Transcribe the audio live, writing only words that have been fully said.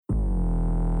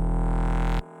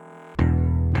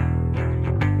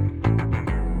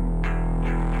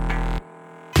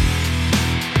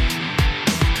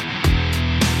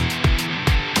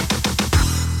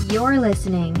You're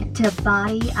listening to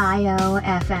BIOFM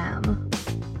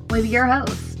with your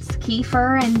hosts,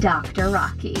 Kiefer and Dr.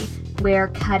 Rocky, where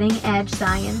cutting-edge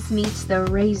science meets the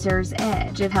razor's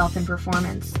edge of health and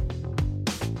performance.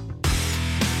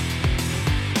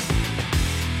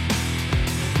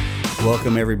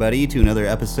 Welcome, everybody, to another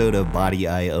episode of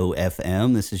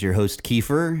BIOFM. This is your host,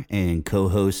 Kiefer, and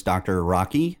co-host, Dr.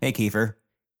 Rocky. Hey, Kiefer.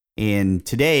 And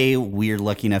today, we're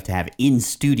lucky enough to have in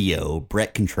studio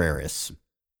Bret Contreras.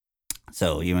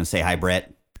 So, you want to say hi,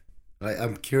 Bret?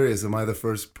 I'm curious, am I the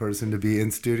first person to be in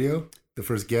studio? The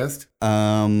first guest?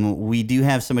 We do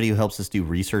have somebody who helps us do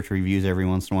research reviews every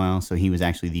once in a while, so he was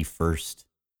actually the first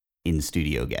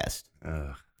in-studio guest.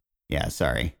 Yeah,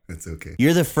 sorry. That's okay.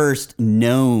 You're the first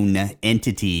known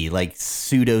entity, like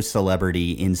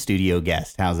pseudo-celebrity in-studio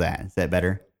guest. How's that? Is that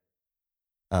better?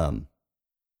 Well,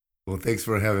 thanks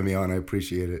for having me on. I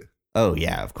appreciate it. Oh,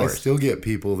 yeah, of course. I still get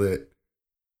people that...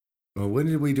 Well, when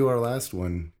did we do our last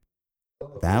one?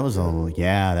 That was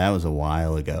a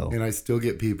while ago. And I still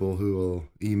get people who will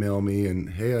email me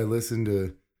and, hey, I listened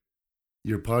to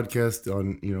your podcast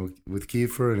on, with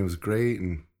Kiefer, and it was great.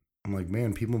 And I'm like,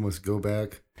 man, people must go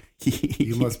back.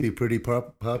 You must be pretty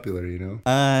popular,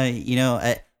 I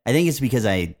think it's because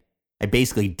I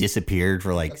basically disappeared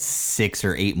for like 6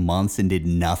 or 8 months and did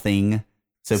nothing.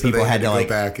 So people had to go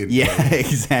back and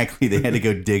exactly. They had to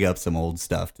go dig up some old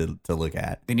stuff to look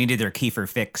at. They needed their Kiefer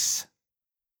fix.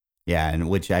 Yeah, and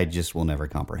which I just will never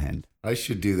comprehend. I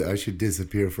should do that. I should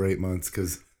disappear for 8 months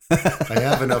because I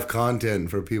have enough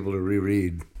content for people to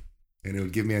reread, and it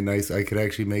would give me I could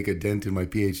actually make a dent in my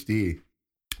PhD.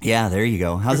 Yeah, there you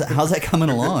go. How's that coming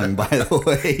along, by the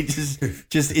way?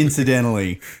 Just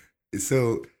incidentally.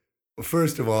 So,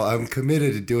 first of all, I'm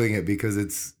committed to doing it because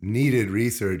it's needed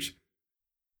research.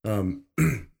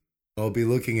 I'll be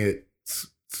looking at,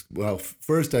 well,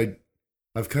 first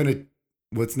I've kind of,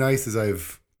 what's nice is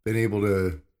I've been able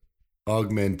to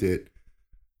augment it.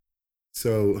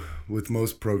 So with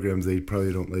most programs, they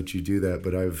probably don't let you do that,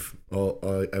 but I've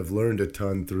learned a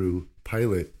ton through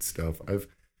pilot stuff. I've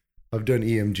done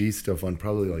EMG stuff on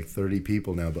probably like 30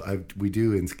 people now, but we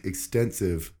do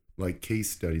extensive like case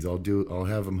studies. I'll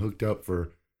have them hooked up for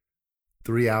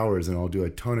 3 hours and I'll do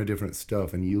a ton of different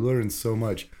stuff. And you learn so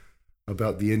much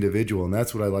about the individual. And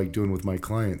that's what I like doing with my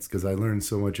clients, because I learn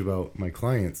so much about my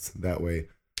clients that way.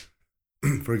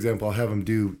 For example, I'll have them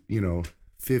do,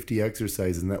 50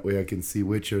 exercises, and that way I can see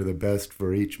which are the best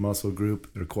for each muscle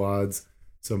group. Their quads.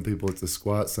 Some people it's a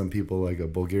squat. Some people like a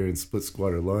Bulgarian split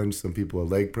squat or lunge. Some people a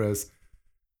leg press.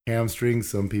 Hamstrings.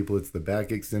 Some people it's the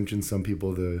back extension. Some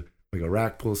people like a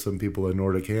rack pull. Some people a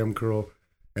Nordic ham curl.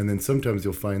 And then sometimes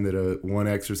you'll find that one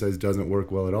exercise doesn't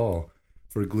work well at all.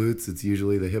 For glutes, it's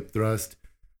usually the hip thrust.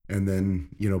 And then,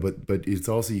 but it's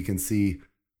also, you can see,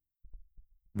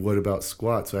 what about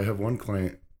squats? So I have one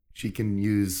client, she can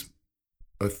use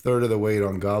a third of the weight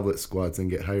on goblet squats and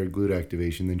get higher glute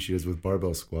activation than she does with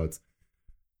barbell squats.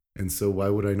 And so why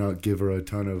would I not give her a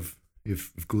ton of,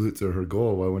 if glutes are her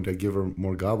goal, why wouldn't I give her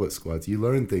more goblet squats? You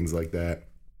learn things like that.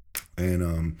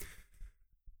 And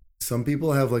some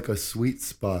people have like a sweet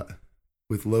spot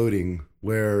with loading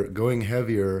where going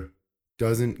heavier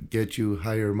doesn't get you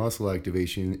higher muscle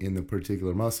activation in the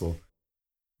particular muscle.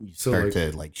 You start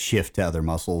to shift to other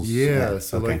muscles. Yeah.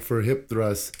 So like for hip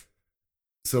thrusts,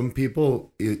 some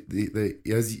people,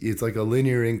 it's like a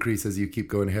linear increase as you keep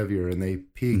going heavier, and they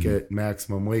peak at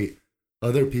maximum weight.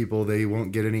 Other people, they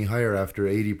won't get any higher after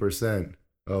 80%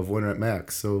 of 1 rep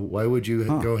max. So why would you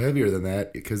go heavier than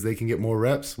that? Because they can get more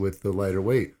reps with the lighter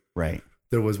weight. Right.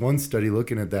 There was one study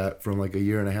looking at that from like a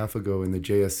year and a half ago in the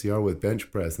JSCR with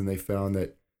bench press, and they found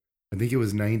that I think it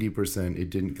was 90%. It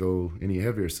didn't go any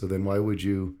heavier. So then why would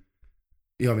you?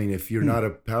 If you're not a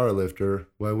power lifter,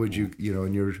 why would you?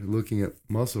 And you're looking at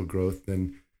muscle growth,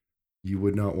 then you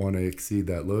would not want to exceed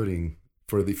that loading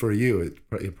for you.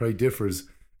 It probably differs,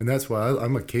 and that's why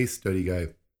I'm a case study guy.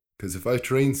 Because if I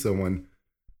train someone,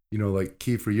 like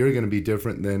Kiefer, you're going to be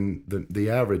different than the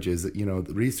averages. The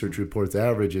research reports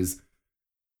averages.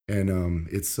 And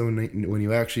it's so neat when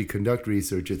you actually conduct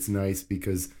research. It's nice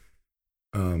because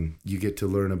you get to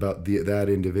learn about that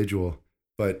individual.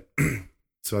 But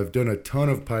so I've done a ton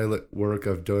of pilot work.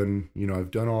 I've done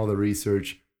all the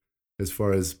research as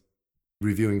far as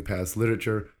reviewing past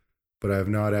literature, but I have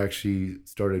not actually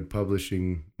started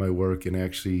publishing my work and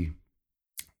actually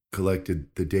collected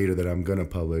the data that I'm going to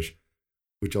publish,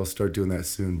 which I'll start doing that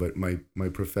soon. But my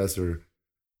professor,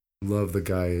 love the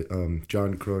guy,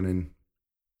 John Cronin.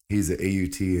 He's at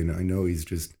AUT, and I know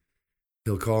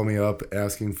he'll call me up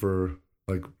asking for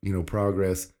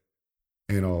progress,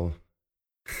 and I'll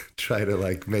try to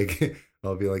make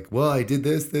I'll be like, well, I did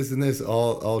this, this, and this,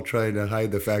 all trying to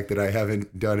hide the fact that I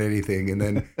haven't done anything. And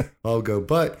then I'll go,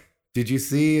 but did you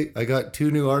see I got 2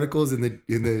 new articles in the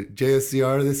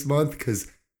JSCR this month?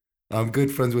 Because I'm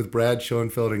good friends with Brad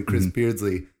Schoenfeld and Chris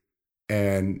Beardsley.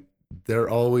 And they're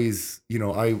always,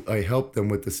 I help them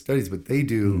with the studies, but they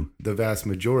do the vast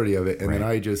majority of it. And then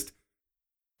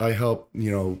I help,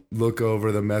 look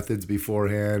over the methods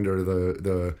beforehand or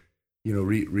the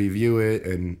review it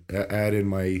and add in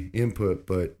my input,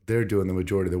 but they're doing the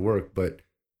majority of the work. But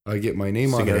I get my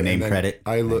name on it. A name credit.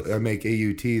 I make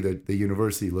AUT, the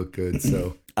university, look good.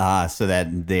 So so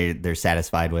that they're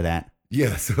satisfied with that.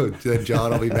 Yeah. So then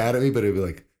John will be mad at me, but he'll be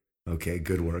like, okay,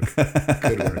 good work.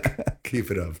 Good work.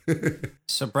 Keep it up.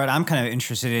 So Brett, I'm kind of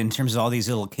interested in terms of all these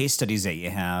little case studies that you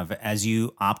have as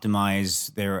you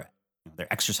optimize their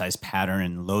exercise pattern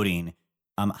and loading.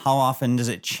 How often does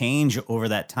it change over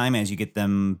that time as you get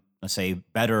them, let's say,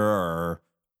 better or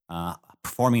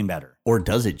performing better? Or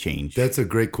does it change? That's a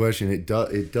great question. It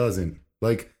doesn't.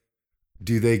 Like,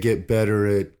 do they get better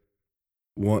at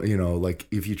one? Like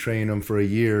if you train them for a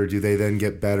year, do they then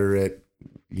get better at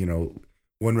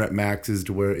 1 rep maxes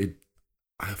to where it?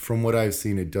 From what I've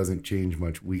seen, it doesn't change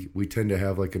much. We tend to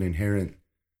have like an inherent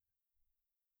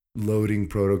loading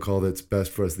protocol that's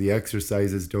best for us. The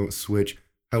exercises don't switch.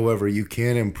 However, you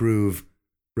can improve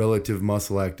relative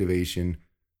muscle activation.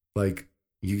 Like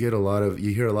you hear a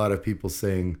lot of people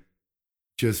saying,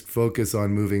 just focus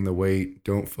on moving the weight.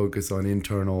 Don't focus on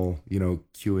internal,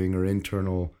 cueing or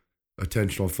internal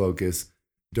attentional focus.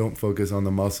 Don't focus on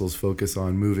the muscles. Focus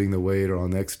on moving the weight or on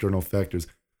the external factors.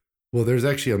 Well, there's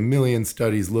actually 1 million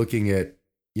studies looking at,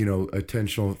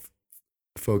 attentional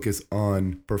focus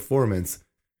on performance.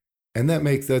 And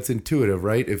that's intuitive,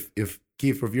 right? If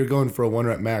Kiefer, if you're going for a 1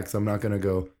 rep max, I'm not going to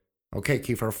go, okay,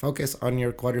 Kiefer, focus on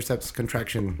your quadriceps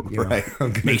contraction. Right.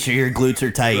 Make sure your glutes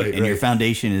are tight and your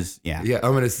foundation is, Yeah,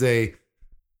 I'm going to say,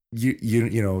 you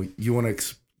want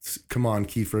to, come on,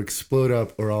 Kiefer, explode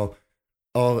up, or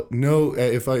I'll know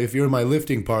if you're my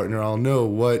lifting partner, I'll know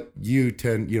what you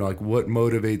tend, like what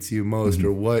motivates you most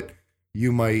or what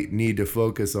you might need to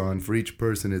focus on. For each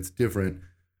person, it's different.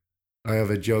 I have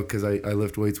a joke because I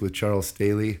lift weights with Charles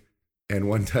Staley, and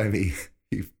one time he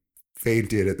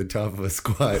fainted at the top of a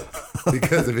squat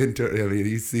because of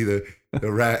you see the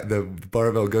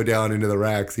barbell go down into the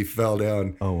racks. He fell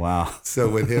down. Oh wow! So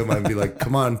with him, I'd be like,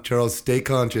 "Come on, Charles, stay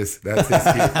conscious." That's his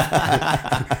key.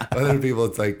 Other people,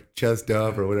 it's like chest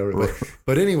up or whatever.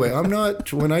 But anyway, I'm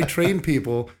not. When I train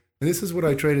people, and this is what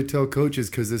I try to tell coaches,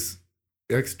 because this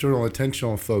external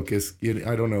attentional focus.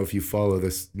 I don't know if you follow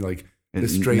this, like the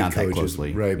straight not coaches, that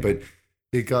closely, right? Yeah. But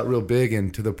it got real big,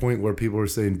 and to the point where people were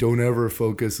saying, "Don't ever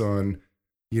focus on,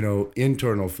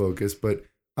 internal focus." But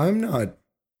I'm not.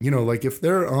 Like if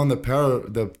they're on the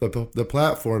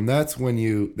platform, that's when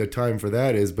the time for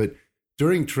that is. But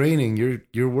during training,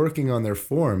 you're working on their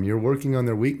form, you're working on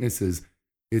their weaknesses.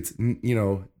 It's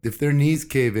if their knees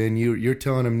cave in, you're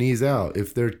telling them knees out.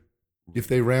 If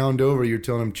they round over, you're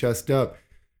telling them chest up,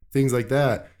 things like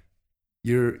that.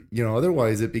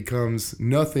 Otherwise it becomes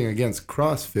nothing against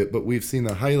CrossFit, but we've seen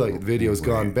the highlight videos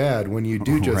gone bad when you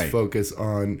do just focus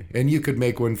on, and you could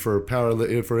make one for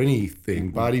for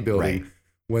anything, bodybuilding. Right.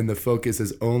 When the focus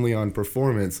is only on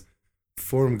performance,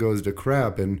 form goes to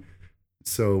crap. And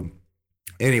so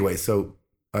anyway,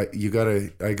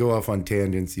 I go off on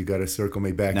tangents. You got to circle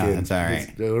me back in. That's all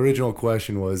right. The original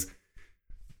question was,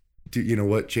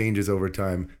 what changes over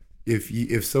time?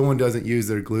 If someone doesn't use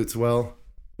their glutes well,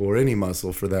 or any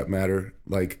muscle for that matter,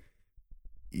 like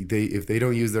if they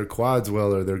don't use their quads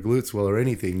well or their glutes well or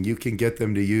anything, you can get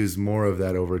them to use more of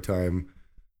that over time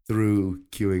through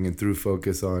cueing and through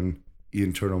focus on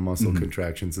internal muscle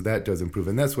contraction. So that does improve.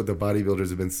 And that's what the bodybuilders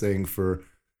have been saying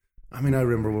I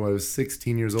remember when I was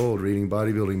 16 years old reading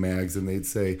bodybuilding mags, and they'd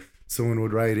say, someone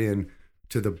would write in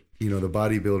to the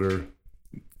bodybuilder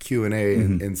Q&A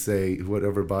and say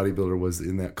whatever bodybuilder was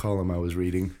in that column I was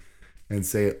reading, and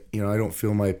say, I don't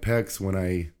feel my pecs when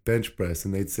I bench press.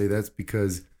 And they'd say, that's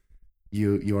because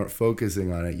you aren't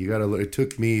focusing on it. You got to learn. It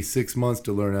took me 6 months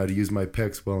to learn how to use my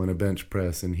pecs well in a bench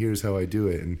press, and here's how I do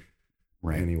it. And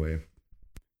anyway.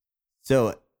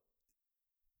 So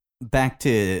back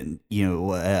to,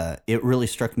 it really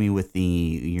struck me with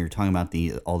you're talking about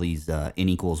all these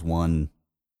N=1.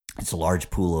 It's a large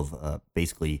pool of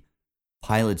basically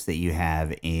pilots that you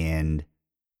have, and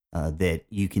that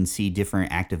you can see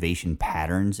different activation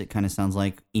patterns, it kind of sounds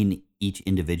like, in each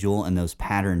individual, and those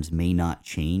patterns may not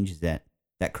change. Is that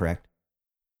correct?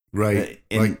 Right.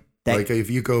 Like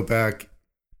if you go back,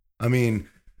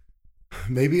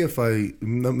 maybe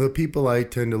the people I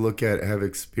tend to look at have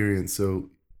experience. So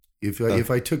if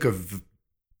I took a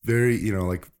very,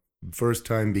 like first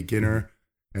time beginner,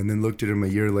 and then looked at him a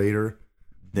year later.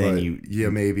 Then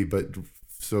Maybe, but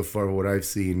so far what I've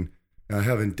seen, I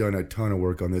haven't done a ton of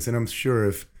work on this, and I'm sure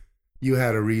if you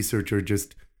had a researcher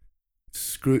just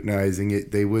scrutinizing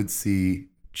it, they would see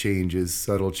changes,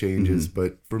 subtle changes.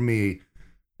 But for me,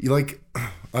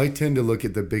 I tend to look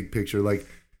at the big picture. Like,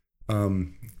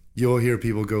 you'll hear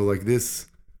people go like this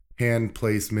hand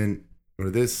placement or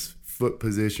this foot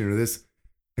position or this,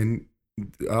 and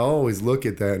I always look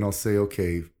at that and I'll say,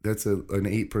 okay, that's an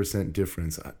 8%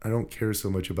 difference. I don't care so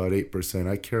much about 8%.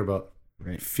 I care about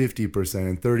 50%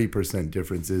 and 30%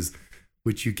 differences,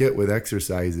 which you get with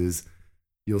exercises.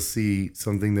 You'll see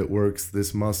something that works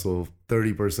this muscle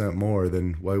 30% more,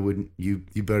 then why wouldn't you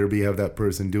better have that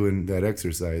person doing that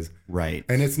exercise. Right.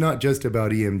 And it's not just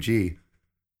about EMG.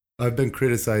 I've been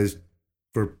criticized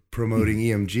for promoting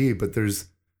EMG, but there's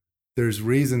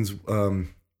reasons,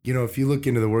 if you look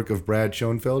into the work of Brad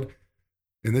Schoenfeld,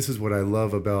 and this is what I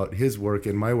love about his work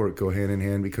and my work go hand in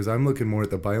hand, because I'm looking more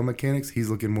at the biomechanics. He's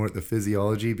looking more at the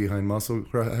physiology behind muscle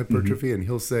hypertrophy. And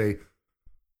he'll say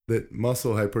that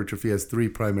muscle hypertrophy has 3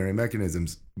 primary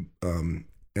mechanisms. And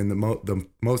the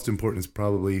most important is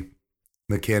probably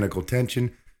mechanical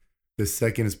tension. The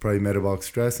second is probably metabolic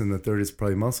stress. And the third is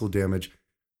probably muscle damage.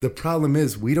 The problem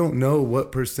is we don't know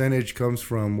what percentage comes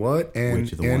from what,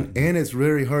 and it's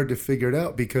very hard to figure it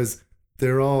out because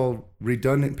they're all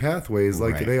redundant pathways.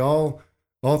 Like they all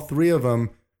 3 of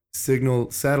them signal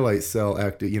satellite cell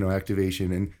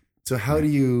activation. And so how do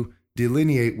you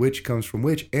delineate which comes from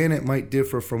which? And it might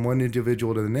differ from one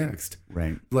individual to the next.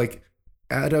 Right. Like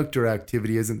adductor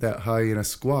activity isn't that high in a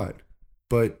squat,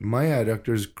 but my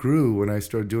adductors grew when I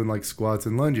started doing like squats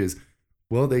and lunges.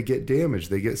 Well, they get damaged,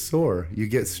 they get sore, you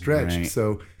get stretched. Right.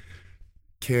 So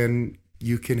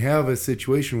you can have a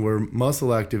situation where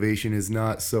muscle activation is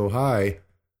not so high,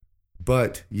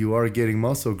 but you are getting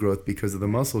muscle growth because of the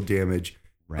muscle damage.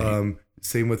 Right.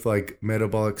 Same with like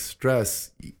metabolic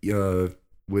stress,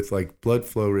 with like blood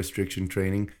flow restriction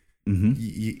training.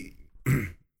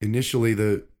 Initially,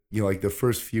 like the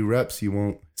first few reps, you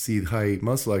won't see high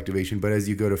muscle activation, but as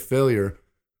you go to failure,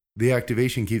 the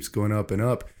activation keeps going up and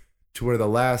up to where the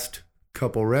last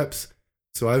couple reps.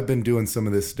 So I've been doing some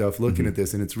of this stuff, looking at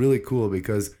this, and it's really cool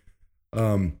because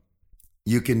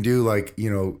you can do like,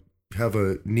 have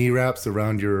a knee wraps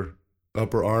around your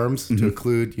upper arms to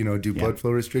include, do blood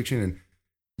flow restriction, and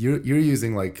you're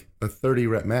using like a 30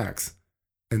 rep max.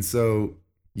 And so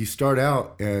you start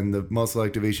out and the muscle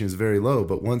activation is very low,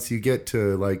 but once you get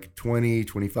to like 20,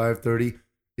 25, 30,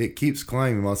 it keeps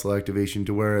climbing muscle activation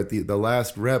to where at the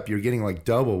last rep, you're getting like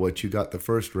double what you got the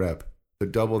first rep,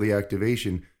 double the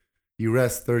activation. You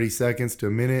rest 30 seconds to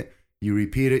a minute, you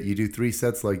repeat it, you do 3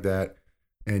 sets like that,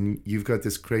 and you've got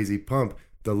this crazy pump.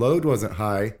 The load wasn't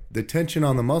high, the tension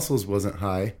on the muscles wasn't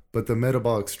high, but the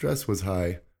metabolic stress was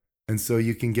high. And so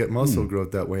you can get muscle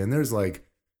growth that way. And there's like,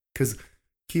 because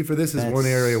Kiefer, this is one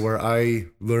area where I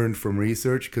learned from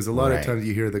research, because a lot of times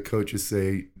you hear the coaches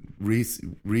say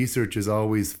research is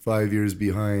always 5 years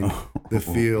behind the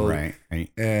field. Right.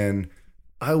 And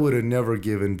I would have never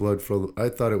given blood flow. I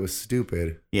thought it was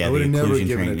stupid. Yeah, I would have never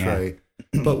given it a try.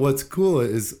 But what's cool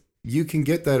is you can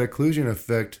get that occlusion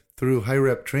effect through high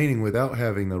rep training without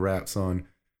having the wraps on.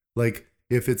 Like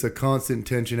if it's a constant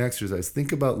tension exercise,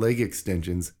 think about leg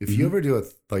extensions. If you ever do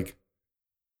like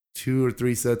 2 or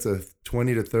 3 sets of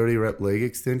 20 to 30 rep leg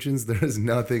extensions, there's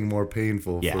nothing more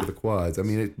painful for the quads. I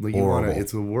mean,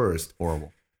 it's the worst.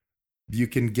 Horrible. You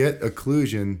can get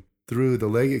occlusion through the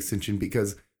leg extension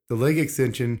because the leg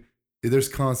extension, there's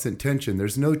constant tension.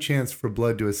 There's no chance for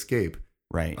blood to escape.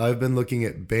 Right. I've been looking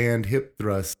at band hip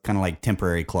thrust. Kind of like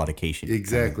temporary claudication.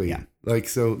 Exactly.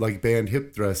 Like band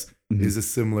hip thrust is a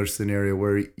similar scenario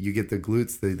where you get the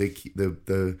glutes,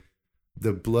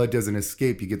 the blood doesn't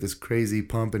escape. You get this crazy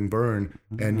pump and burn,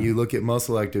 and you look at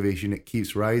muscle activation, it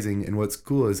keeps rising. And what's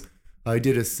cool is I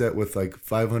did a set with like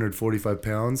 545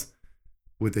 pounds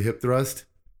with the hip thrust,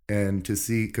 and to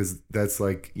see, because that's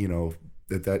like,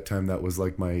 at that time that was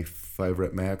like my 5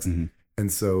 rep max. And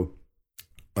so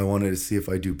I wanted to see if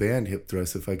I do band hip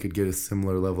thrust, if I could get a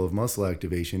similar level of muscle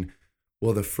activation.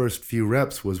 Well, the first few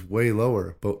reps was way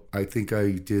lower, but I think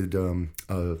I did from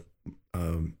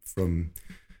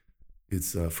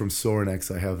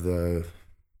Sorinex. I have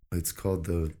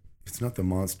it's not the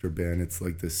monster band. It's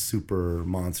like the super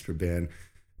monster band.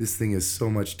 This thing is so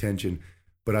much tension,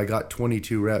 but I got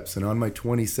 22 reps, and on my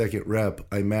 22nd rep,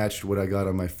 I matched what I got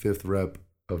on my 5th rep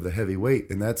of the heavy weight.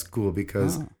 And that's cool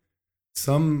because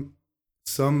some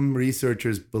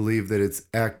researchers believe that it's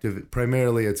active.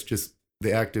 Primarily, it's just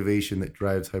the activation that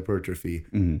drives hypertrophy.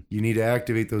 You need to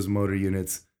activate those motor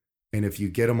units. And if you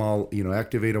get them all,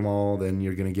 activate them all, then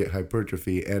you're going to get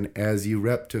hypertrophy. And as you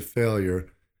rep to failure,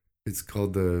 it's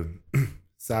called the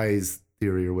size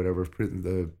theory or whatever.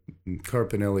 The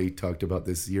Carpinelli talked about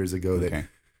this years ago, that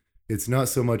it's not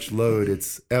so much load,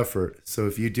 it's effort. So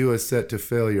if you do a set to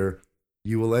failure,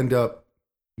 you will end up,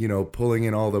 pulling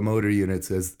in all the motor units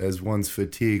as one's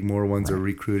fatigue, more ones are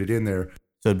recruited in there.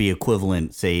 So it'd be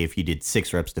equivalent, say, if you did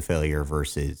 6 reps to failure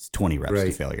versus 20 reps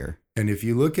to failure. And if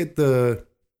you look at the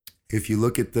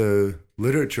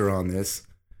literature on this,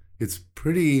 it's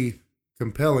pretty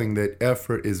compelling that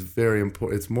effort is very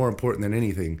important. It's more important than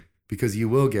anything, because you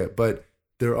will get, but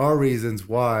there are reasons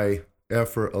why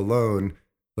effort alone,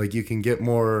 like you can get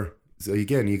more. So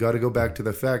again, you got to go back to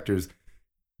the factors.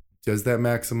 Does that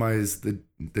maximize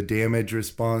the damage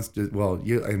response?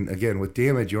 And again, with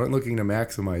damage, you aren't looking to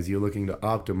maximize, you're looking to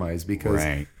optimize,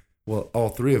 because, all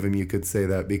 3 of them, you could say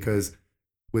that, because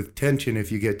with tension,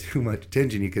 if you get too much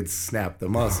tension, you could snap the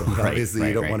muscle. Obviously,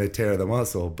 you don't want to tear the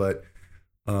muscle, but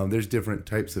there's different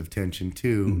types of tension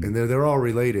too. And they're all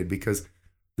related, because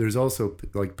there's also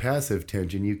like passive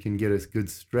tension. You can get a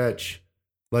good stretch,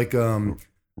 like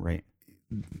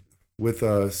with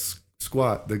a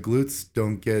squat, the glutes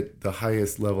don't get the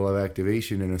highest level of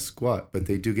activation in a squat, but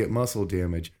they do get muscle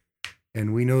damage.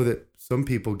 And we know that some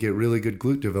people get really good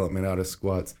glute development out of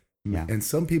squats, and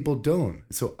some people don't.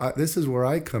 So this is where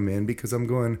I come in, because I'm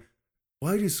going,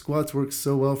 why do squats work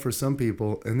so well for some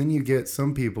people? And then you get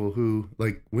some people who,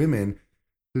 like women,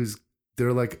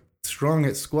 they're like strong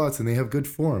at squats and they have good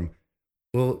form.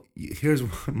 Well, here's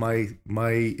my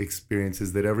experience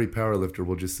is that every power lifter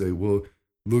will just say, well,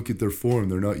 look at their form,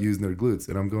 they're not using their glutes.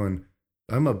 And I'm going,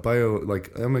 I'm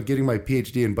getting my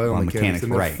PhD in biomechanics,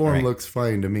 and their form looks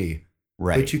fine to me.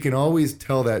 Right. But you can always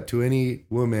tell that to any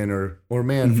woman or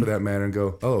man for that matter, and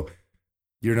go, oh,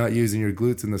 you're not using your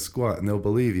glutes in the squat, and they'll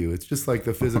believe you. It's just like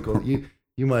the physical.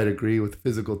 you might agree with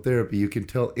physical therapy. You can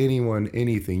tell anyone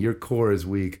anything. Your core is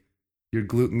weak. Your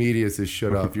glute medius is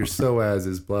shut off. Your psoas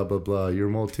is blah, blah, blah. Your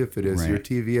multifidus, your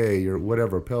TVA, your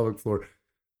whatever, pelvic floor.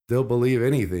 They'll believe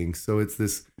anything. So it's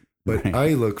this. But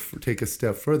I take a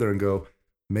step further and go,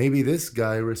 maybe this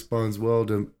guy responds well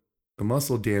to a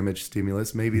muscle damage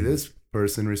stimulus. Maybe this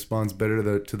person responds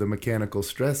better to the mechanical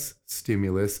stress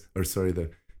stimulus,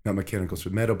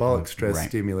 metabolic stress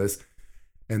stimulus,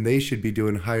 and they should be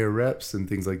doing higher reps and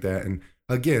things like that. And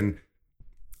again,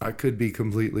 I could be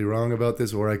completely wrong about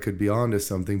this, or I could be onto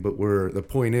something, but the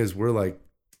point is we're like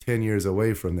 10 years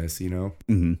away from this,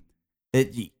 Mm-hmm.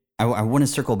 I want to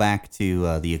circle back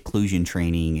to the occlusion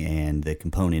training and the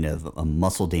component of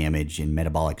muscle damage and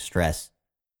metabolic stress.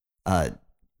 I'm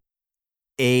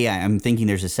thinking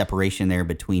there's a separation there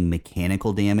between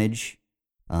mechanical damage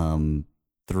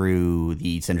through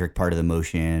the eccentric part of the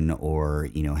motion, or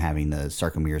having the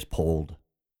sarcomeres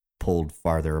pulled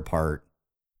farther apart.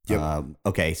 Yep.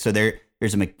 Okay, so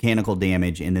there's a mechanical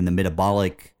damage, and then the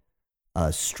metabolic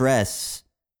stress,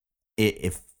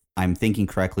 if I'm thinking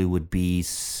correctly, would be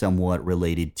somewhat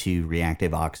related to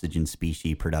reactive oxygen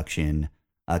species production,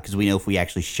 because we know if we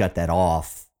actually shut that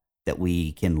off, that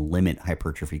we can limit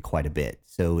hypertrophy quite a bit.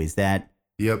 So is that?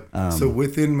 Yep. So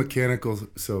within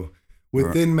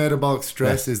metabolic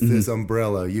stress is this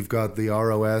umbrella. You've got the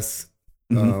ROS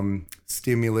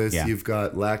stimulus. Yeah. You've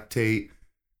got lactate.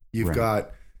 You've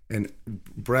got, and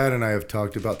Brad and I have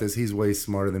talked about this. He's way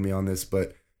smarter than me on this,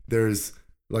 but there's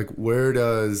like, where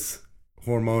does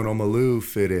hormonal milieu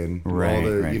fit in? All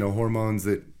the hormones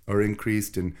that are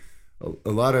increased, and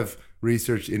a lot of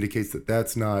research indicates that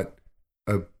that's not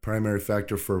a primary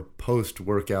factor for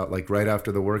post-workout. Like right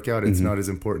after the workout, it's not as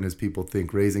important as people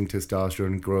think. Raising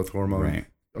testosterone, growth hormone,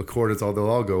 cortisol, they'll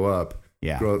all go up.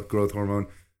 Yeah. Growth hormone,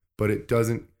 but it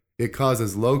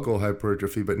causes local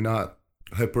hypertrophy, but not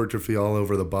hypertrophy all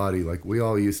over the body. Like we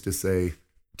all used to say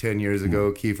 10 years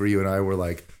ago, Kiefer, you and I were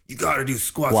like, you got to do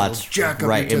squats. Jack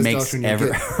up your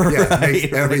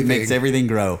testosterone. It makes everything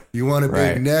grow. You want a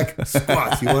big neck?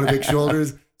 Squats. You want a big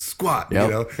shoulders? Squat.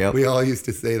 We all used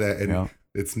to say that, and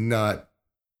it's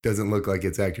doesn't look like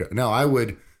it's accurate. Now, I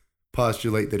would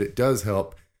postulate that it does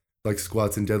help, like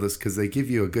squats and deadlifts, because they give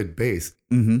you a good base.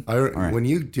 When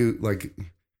you do, like,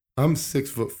 I'm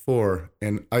 6'4",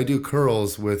 and I do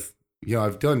curls with,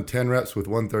 I've done 10 reps with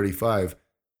 135.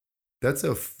 That's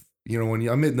when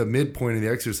I'm in the midpoint of the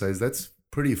exercise, that's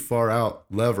pretty far out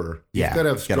lever. You've got to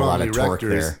have strong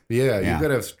erectors. You've got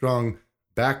to have strong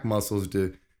back muscles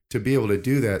to be able to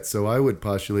do that. So I would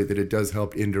postulate that it does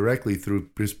help indirectly through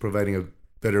just providing a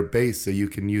better base, so you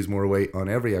can use more weight on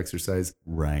every exercise.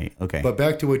 Right. Okay. But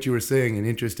back to what you were saying, an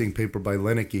interesting paper by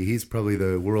Lenicky. He's probably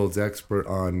the world's expert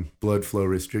on blood flow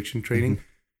restriction training.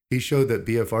 he showed that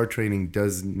BFR training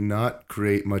does not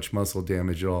create much muscle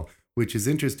damage at all, which is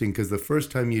interesting because the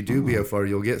first time you do BFR,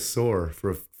 you'll get sore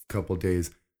for a couple days.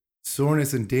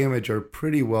 Soreness and damage are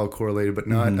pretty well correlated, but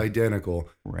not identical.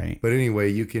 Right. But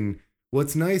anyway,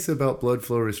 what's nice about blood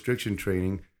flow restriction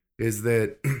training is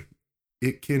that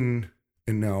it can,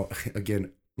 and now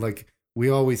again, like we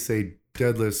always say,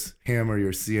 deadlifts hammer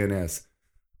your CNS,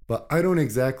 but I don't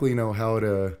exactly know how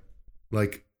to,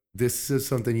 like, this is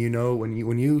something, when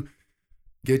you're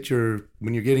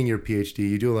getting your PhD,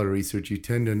 you do a lot of research, you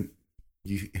tend to,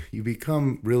 you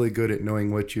become really good at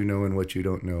knowing what you know and what you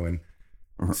don't know. And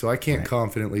so I can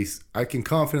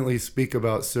confidently speak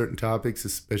about certain topics,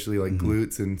 especially like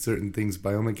glutes and certain things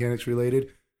biomechanics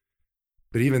related.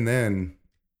 But even then,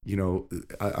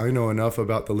 I know enough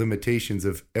about the limitations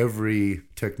of every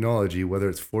technology, whether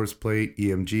it's force plate,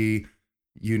 EMG,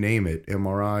 you name it,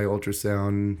 MRI,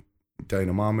 ultrasound,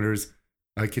 dynamometers.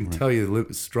 I can tell you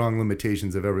the strong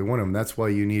limitations of every one of them. That's why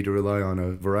you need to rely on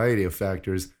a variety of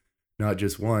factors, not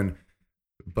just one.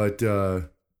 But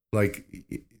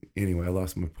anyway, I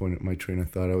lost my train of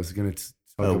thought. I was going to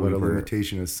talk about a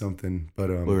limitation of something, but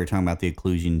we were talking about the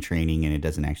occlusion training, and it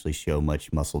doesn't actually show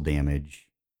much muscle damage,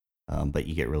 but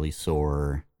you get really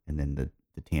sore, and then the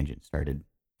tangent started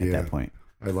at that point.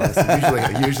 I lost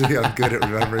it. Usually I'm good at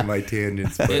remembering my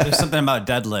tangents. But There's something about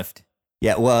deadlift.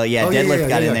 Yeah, well, deadlift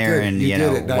got in there, good.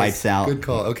 and Nice. wipes out. Good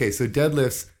call. Okay, so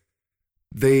deadlifts,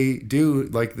 they do,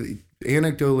 like,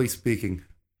 anecdotally speaking,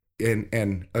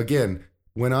 and again,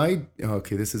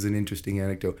 this is an interesting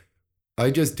anecdote.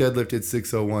 I just deadlifted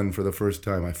 601 for the first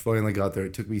time. I finally got there.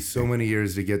 It took me so many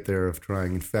years to get there of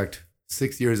trying. In fact,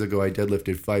 6 years ago, I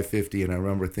deadlifted 550, and I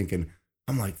remember thinking,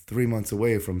 I'm like 3 months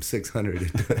away from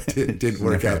 600. It didn't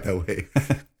work out that way.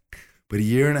 But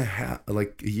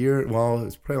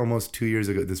it's probably almost 2 years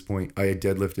ago at this point, I had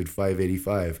deadlifted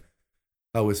 585.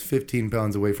 I was 15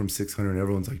 pounds away from 600, and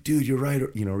everyone's like, dude, you're right.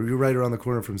 You're right around the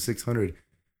corner from 600.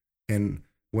 And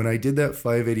when I did that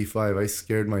 585, I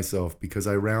scared myself because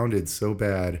I rounded so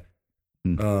bad.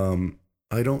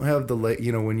 I don't have the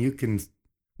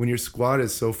when your squat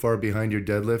is so far behind your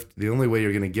deadlift, the only way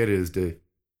you're going to get it is to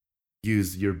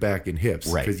use your back and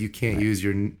hips, because you can't use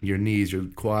your knees, your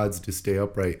quads to stay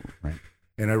upright. Right.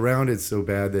 And I rounded so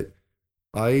bad that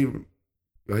I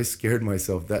scared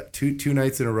myself. That two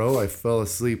nights in a row, I fell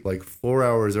asleep like 4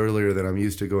 hours earlier than I'm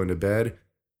used to going to bed.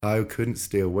 I couldn't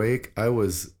stay awake.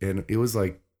 And it was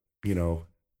like,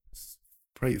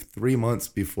 probably 3 months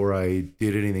before I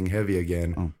did anything heavy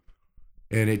again. Oh.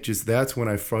 And that's when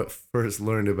I first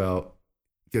learned about,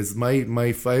 because my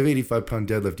 585 pound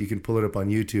deadlift, you can pull it up on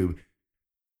YouTube.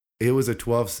 It was a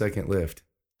 12-second lift.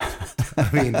 I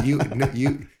mean,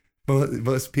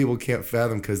 most people can't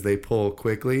fathom because they pull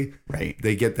quickly. Right.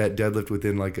 They get that deadlift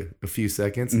within like a few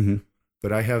seconds. Mm-hmm.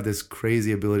 But I have this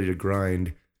crazy ability to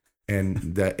grind and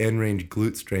that end range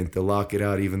glute strength to lock it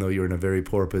out, even though you're in a very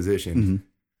poor position. Mm-hmm.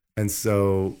 And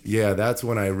so, that's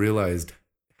when I realized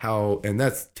how, and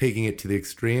that's taking it to the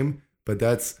extreme, but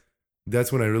that's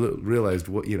when I realized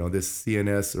what, this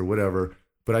CNS or whatever.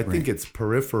 But I think it's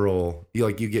peripheral.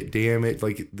 You get damage,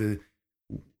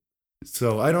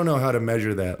 so I don't know how to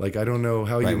measure that. Like, I don't know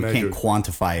how you measure. We can't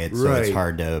quantify it, so it's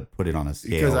hard to put it on a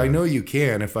scale. Because I know you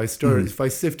can. If I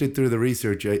sifted through the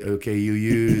research, you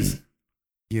use,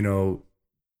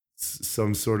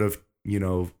 some sort of,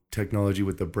 technology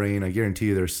with the brain. I guarantee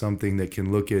you there's something that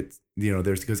can look at,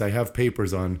 because I have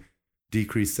papers on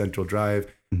decreased central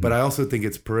drive, but I also think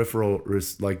it's peripheral,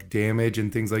 like damage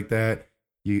and things like that.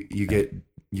 You get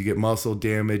muscle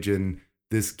damage, and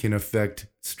this can affect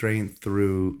strength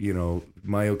through,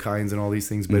 myokines and all these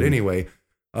things. But anyway,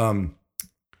 blood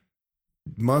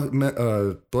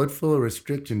flow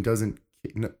restriction doesn't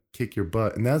kick your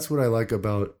butt. And that's what I like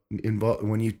about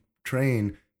when you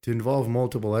train to involve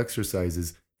multiple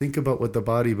exercises. Think about what the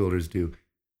bodybuilders do.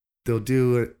 They'll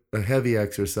do a heavy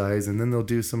exercise, and then they'll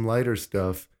do some lighter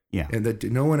stuff. Yeah. And that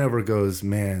no one ever goes,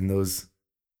 man, those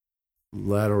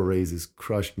lateral raises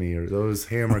crushed me, or those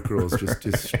hammer curls just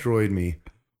destroyed me.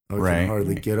 I can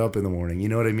hardly get up in the morning. You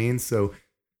know what I mean? So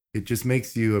it just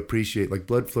makes you appreciate, like,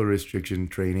 blood flow restriction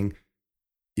training.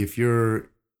 If you're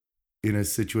in a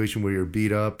situation where you're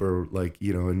beat up, or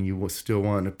and you still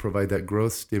want to provide that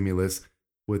growth stimulus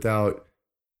without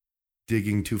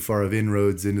digging too far of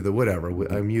inroads into the whatever.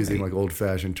 I'm using like old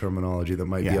fashioned terminology that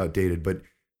might be outdated, but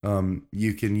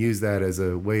you can use that as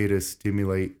a way to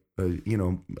stimulate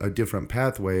a different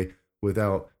pathway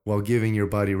while giving your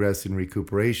body rest and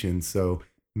recuperation. So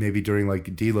maybe during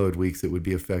like deload weeks, it would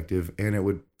be effective,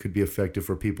 and could be effective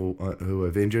for people who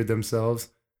have injured themselves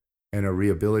and are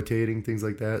rehabilitating, things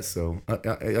like that. So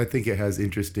I think it has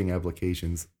interesting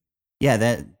applications.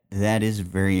 Yeah, that is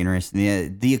very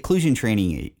interesting. The occlusion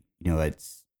training,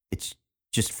 it's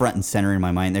just front and center in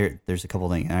my mind. There's a couple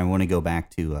things, and I want to go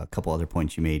back to a couple other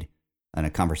points you made in a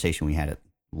conversation we had at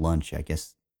lunch. I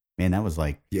guess, man, that was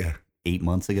like 8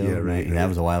 months ago. Yeah, right. That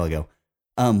was a while ago.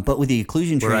 But with the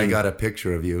occlusion training, where I got a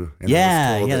picture of you, and yeah,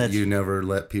 I was told that that's, you never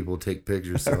let people take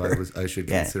pictures, so I should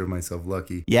consider myself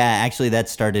lucky. Yeah, actually, that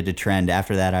started a trend.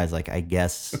 After that, I was like, I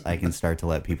guess I can start to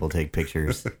let people take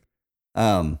pictures.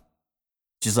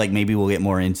 Just like maybe we'll get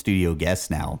more in studio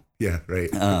guests now. Yeah, right.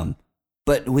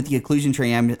 But with the occlusion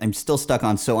training, I'm still stuck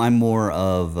on. So I'm more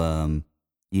of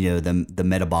the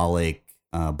metabolic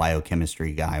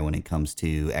biochemistry guy when it comes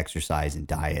to exercise and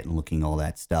diet and looking all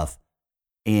that stuff.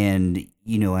 And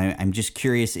I'm just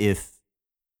curious if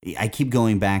I keep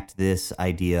going back to this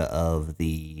idea of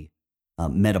the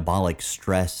metabolic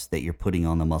stress that you're putting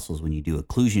on the muscles when you do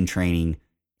occlusion training,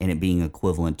 and it being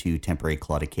equivalent to temporary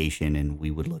claudication, and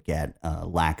we would look at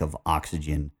lack of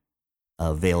oxygen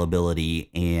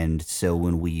availability. And so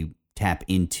when we tap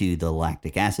into the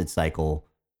lactic acid cycle,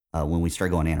 when we start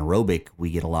going anaerobic,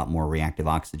 we get a lot more reactive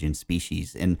oxygen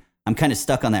species. And I'm kind of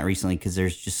stuck on that recently because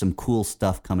there's just some cool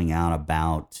stuff coming out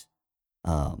about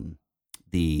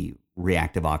the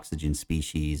reactive oxygen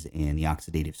species and the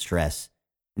oxidative stress.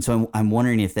 And so I'm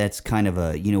wondering if that's kind of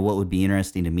what would be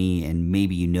interesting to me, and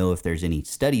maybe if there's any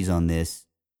studies on this,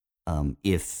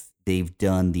 if they've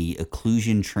done the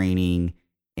occlusion training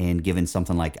and given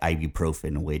something like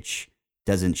ibuprofen, which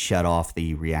doesn't shut off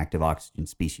the reactive oxygen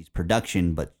species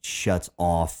production, but shuts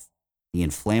off the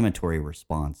inflammatory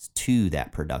response to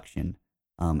that production,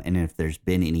 and if there's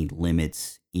been any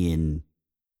limits in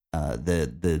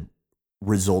the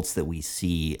results that we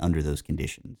see under those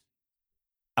conditions.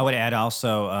 I would add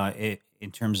also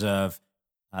in terms of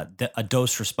a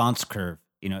dose response curve.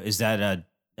 Is that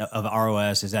of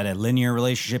ROS? Is that a linear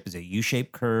relationship? Is it a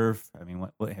U-shaped curve? I mean,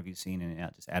 what have you seen? And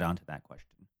just add on to that question.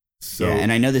 So, yeah,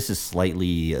 and I know this is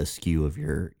slightly askew of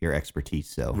your expertise.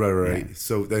 So right. Yeah.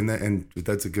 So and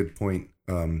that's a good point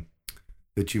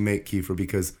that you make, Kiefer,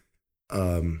 because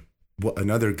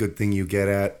another good thing you get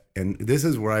at, and this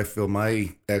is where I feel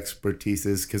my expertise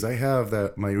is, because I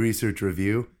have my research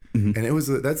review. Mm-hmm.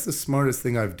 And that's the smartest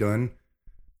thing I've done,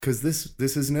 because this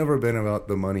has never been about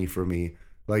the money for me.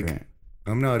 Like, right.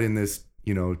 I'm not in this,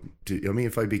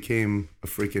 if I became a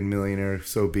freaking millionaire,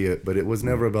 so be it. But it was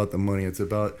never about the money. It's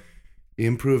about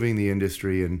improving the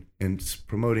industry and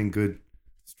promoting good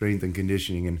strength and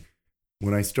conditioning. And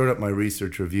when I started up my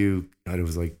research review, God, it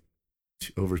was like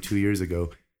over 2 years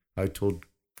ago, I told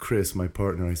Chris, my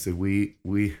partner, I said,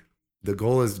 the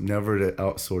goal is never to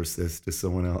outsource this to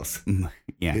someone else.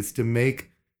 Yeah. It's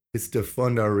to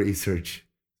fund our research.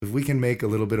 If we can make a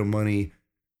little bit of money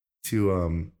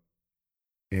so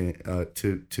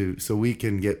we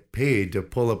can get paid to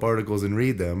pull up articles and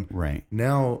read them. Right.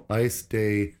 Now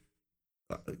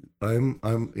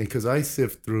because I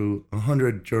sift through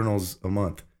 100 journals a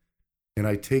month, and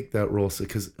I take that role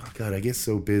because I get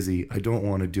so busy. I don't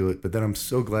want to do it, but then I'm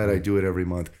so glad I do it every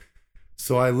month.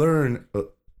 So I learn.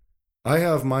 I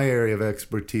have my area of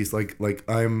expertise, like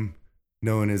I'm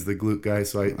known as the glute guy,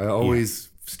 so I always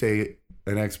stay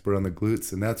an expert on the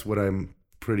glutes, and that's what I'm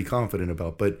pretty confident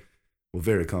about,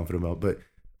 very confident about. But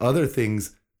other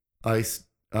things,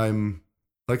 I'm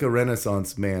like a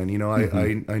Renaissance man,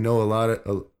 I know a lot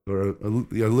or a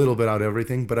little bit about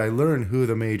everything, but I learn who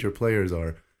the major players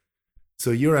are.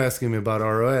 So you're asking me about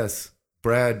ROS.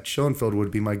 Brad Schoenfeld would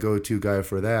be my go-to guy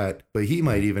for that, but he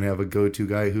might even have a go-to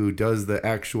guy who does the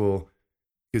actual,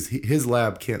 because his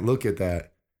lab can't look at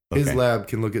that. His lab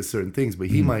can look at certain things, but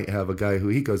he might have a guy who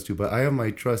he goes to. But I have my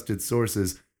trusted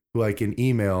sources who I can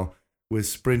email. With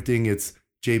sprinting, it's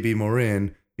JB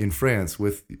Morin in France.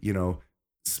 With,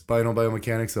 spinal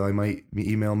biomechanics, so I might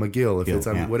email McGill. If it's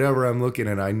on whatever I'm looking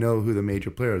at, I know who the major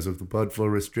players. With the blood flow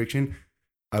restriction,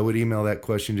 I would email that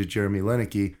question to Jeremy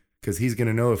Lenicky, because he's going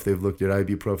to know if they've looked at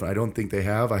ibuprofen. I don't think they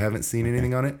have. I haven't seen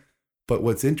anything on it. But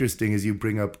what's interesting is you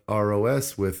bring up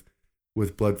ROS with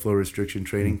blood flow restriction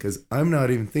training, because I'm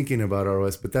not even thinking about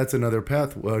ROS, but that's another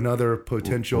path, another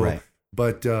potential. Right.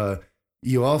 But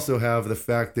you also have the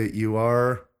fact that you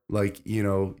are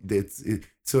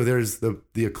so there's the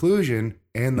occlusion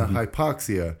and the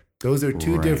hypoxia. Those are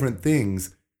two different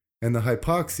things. And the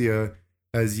hypoxia,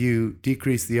 as you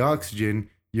decrease the oxygen,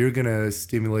 you're going to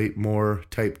stimulate more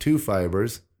type 2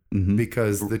 fibers,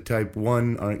 because the type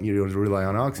 1 aren't, rely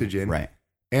on oxygen. Right.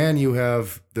 And you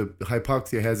have the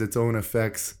hypoxia has its own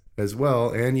effects as well.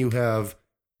 And you have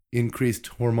increased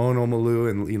hormonal milieu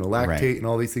and, lactate and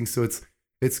all these things. So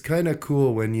it's kind of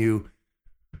cool when you,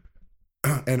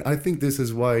 and I think this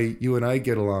is why you and I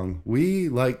get along. We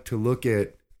like to look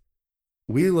at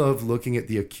we love looking at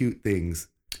the acute things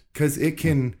because it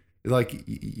can, like,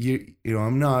 you know,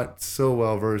 I'm not so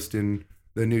well versed in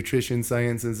the nutrition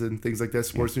sciences and things like that,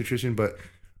 sports nutrition, but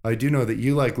I do know that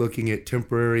you like looking at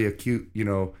temporary acute,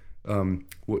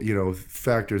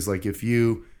 factors, like if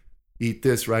you eat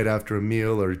this right after a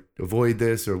meal or avoid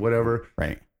this or whatever.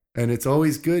 Right. And it's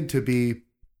always good to be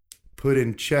put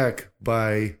in check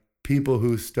by people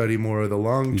who study more of the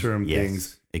long-term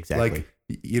things. Exactly.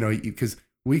 Like, because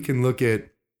we can look at,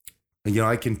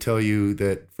 I can tell you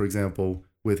that, for example,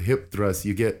 with hip thrusts,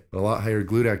 you get a lot higher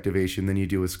glute activation than you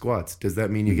do with squats. Does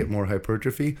that mean you get more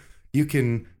hypertrophy? You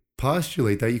can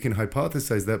postulate that, you can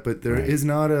hypothesize that, but there is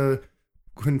not a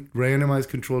randomized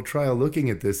controlled trial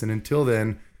looking at this. And until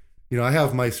then, I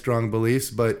have my strong beliefs,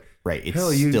 but it's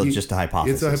still just a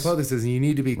hypothesis. It's a hypothesis, and you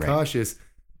need to be cautious,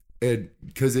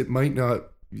 because it might not.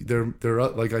 There are,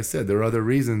 like I said, there are other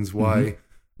reasons why.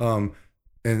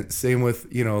 And same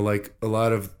with, like a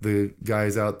lot of the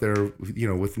guys out there,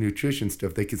 with nutrition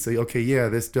stuff, they can say, okay, yeah,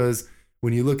 this does,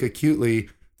 when you look acutely,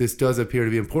 this does appear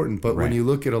to be important. But when you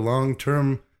look at a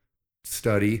long-term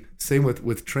study, same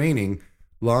with training,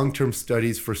 long-term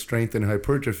studies for strength and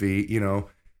hypertrophy,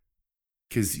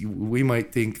 because we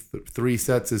might think 3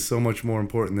 sets is so much more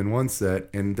important than 1 set.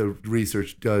 And the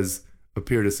research does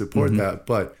appear to support that.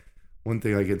 But one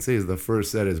thing I can say is the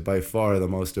first set is by far the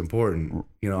most important.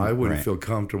 I wouldn't feel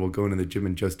comfortable going to the gym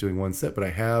and just doing 1 set, but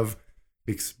I have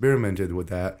experimented with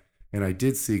that, and I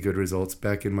did see good results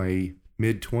back in my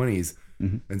mid-20s.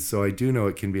 And so I do know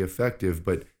it can be effective,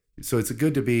 but so it's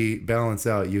good to be balanced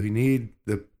out. You need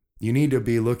to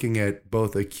be looking at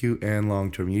both acute and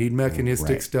long-term. You need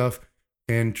mechanistic stuff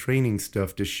and training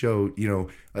stuff to show,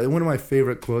 one of my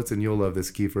favorite quotes, and you'll love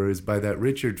this, Kiefer, is by that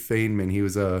Richard Feynman. He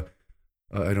was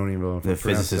I don't even know if the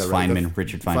physicist Feynman,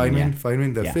 Richard Feynman.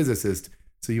 Feynman, the physicist.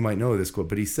 So you might know this quote,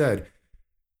 but he said,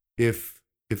 if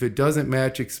it doesn't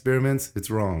match experiments, it's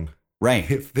wrong. Right.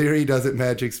 If theory doesn't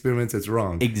match experiments, it's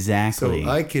wrong. Exactly. So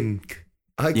I can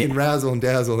razzle and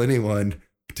dazzle anyone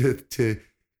to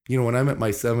when I'm at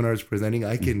my seminars presenting,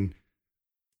 I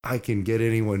can get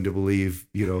anyone to believe,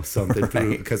 something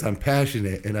through, because I'm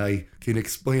passionate and I can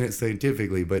explain it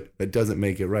scientifically, but that doesn't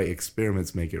make it right.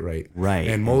 Experiments make it right. Right.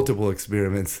 And multiple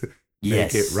experiments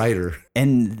make it righter.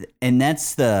 And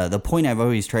that's the point I've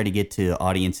always tried to get to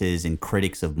audiences and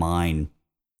critics of mine.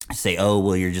 Say, oh,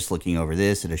 well, you're just looking over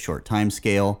this at a short time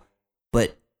scale.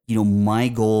 But, my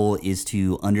goal is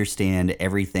to understand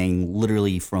everything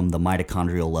literally from the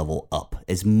mitochondrial level up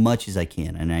as much as I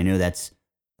can. And I know that's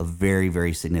a very,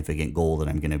 very significant goal that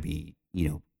I'm going to be,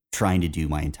 trying to do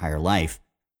my entire life.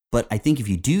 But I think if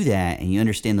you do that and you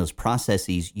understand those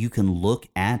processes, you can look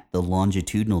at the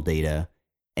longitudinal data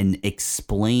and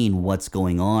explain what's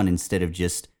going on instead of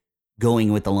just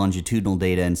going with the longitudinal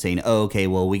data and saying, oh, okay,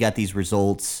 well, we got these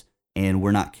results and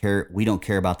we don't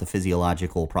care about the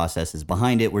physiological processes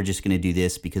behind it. We're just going to do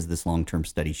this because this long-term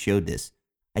study showed this.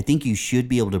 I think you should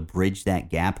be able to bridge that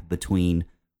gap between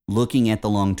looking at the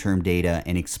long-term data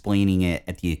and explaining it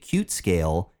at the acute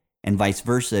scale, and vice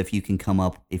versa. If you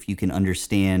can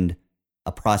understand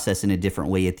a process in a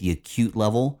different way at the acute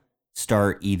level,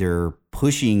 start either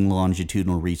pushing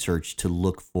longitudinal research to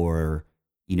look for,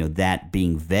 that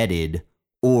being vetted,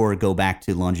 or go back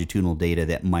to longitudinal data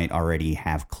that might already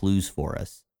have clues for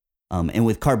us. And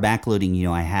with carb backloading,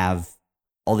 I have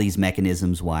all these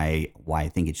mechanisms why I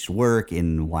think it should work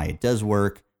and why it does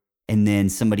work. And then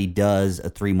somebody does a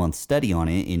 3-month study on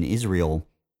it in Israel,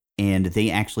 and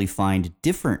they actually find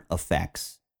different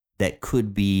effects that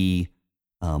could be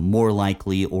more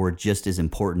likely or just as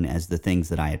important as the things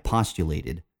that I had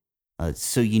postulated.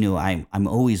 So I'm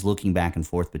always looking back and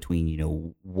forth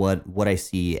between what I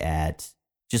see at,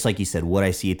 just like you said, what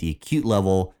I see at the acute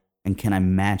level, and can I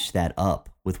match that up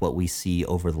with what we see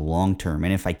over the long term?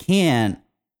 And if I can't,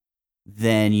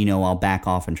 then I'll back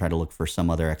off and try to look for some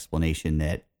other explanation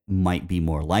that might be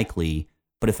more likely.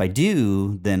 But if I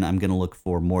do, then I'm going to look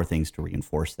for more things to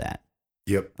reinforce that.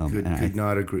 Yep. Could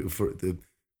not agree. For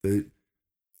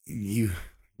you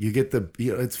get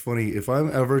it's funny, if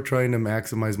I'm ever trying to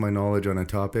maximize my knowledge on a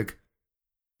topic,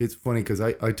 it's funny because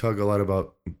I talk a lot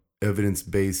about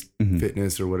evidence-based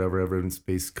fitness or whatever,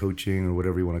 evidence-based coaching or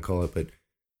whatever you want to call it, but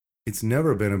it's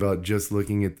never been about just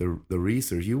looking at the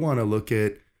research. You want to look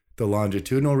at the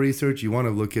longitudinal research, you want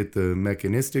to look at the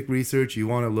mechanistic research, you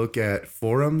want to look at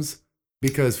forums,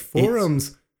 because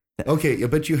forums,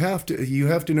 but you have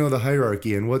to know the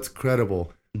hierarchy and what's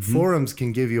credible. Forums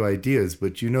can give you ideas,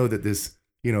 but that this,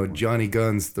 Johnny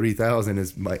Guns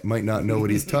 3000 might not know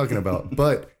what he's talking about,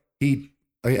 but he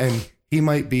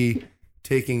might be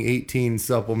taking 18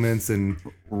 supplements and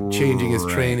changing his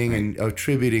training and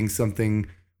attributing something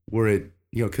where it,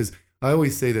 because I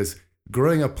always say this,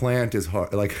 growing a plant is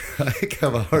hard. Like I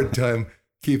have a hard time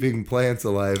keeping plants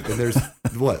alive. And there's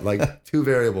like 2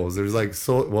 variables. There's like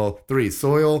three: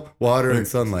 soil, water, and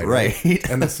sunlight. Right.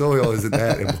 And the soil isn't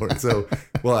that important. So,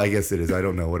 well, I guess it is. I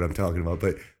don't know what I'm talking about,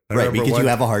 but because you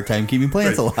have a hard time keeping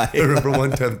plants alive. I remember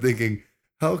one time thinking,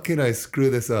 how can I screw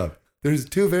this up? There's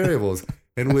 2 variables.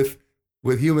 And with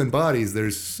human bodies,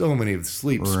 there's so many: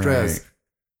 sleep, stress.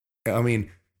 I mean,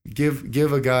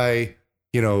 give a guy,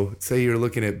 say you're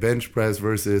looking at bench press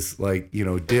versus like,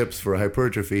 dips for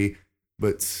hypertrophy,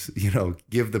 but,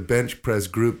 give the bench press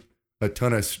group a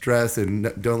ton of stress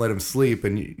and don't let them sleep,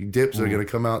 and dips are going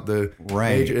to come out the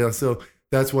major, so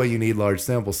that's why you need large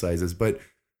sample sizes. But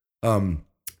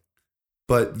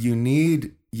you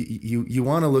need, you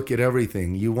want to look at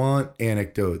everything. You want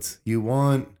anecdotes. You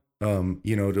want,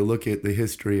 to look at the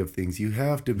history of things. You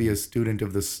have to be a student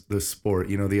of the sport,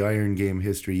 the iron game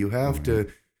history. You have to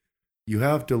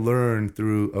learn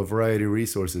through a variety of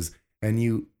resources.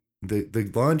 And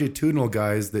the longitudinal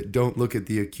guys that don't look at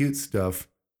the acute stuff,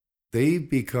 they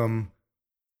become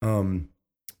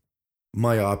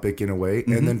myopic in a way,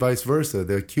 and then vice versa.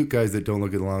 The acute guys that don't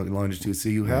look at longitude. So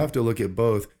you have to look at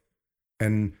both,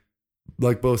 and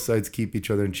like both sides keep each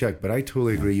other in check. But I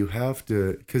totally agree. You have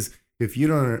to, because if you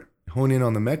don't hone in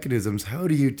on the mechanisms, how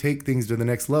do you take things to the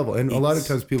next level? And a lot of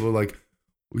times people are like,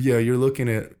 yeah, you're looking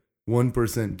at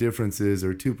 1% differences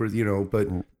or 2%, but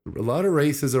a lot of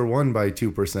races are won by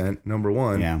 2%, number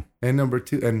one. Yeah. And number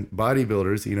two, and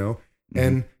bodybuilders,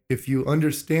 and if you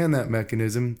understand that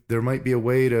mechanism, there might be a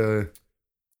way to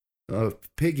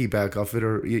piggyback off it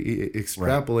or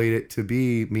extrapolate it to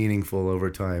be meaningful over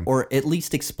time. Or at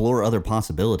least explore other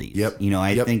possibilities. Yep.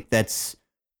 I think that's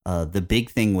the big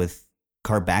thing with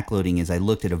carb backloading is I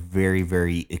looked at a very,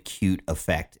 very acute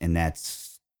effect, and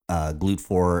that's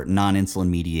GLUT4, non-insulin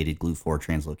mediated GLUT4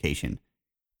 translocation.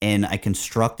 And I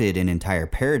constructed an entire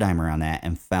paradigm around that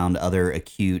and found other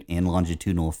acute and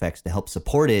longitudinal effects to help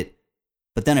support it.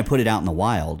 But then I put it out in the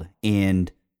wild,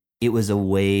 and it was a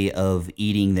way of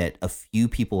eating that a few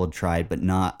people had tried, but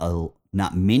not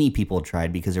many people had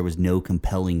tried because there was no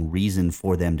compelling reason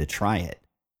for them to try it.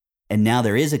 And now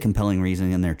there is a compelling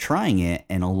reason, and they're trying it,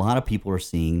 and a lot of people are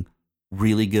seeing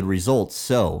really good results.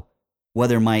 So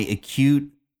whether my acute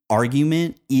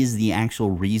argument is the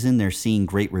actual reason they're seeing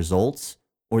great results,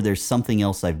 or there's something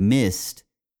else I've missed,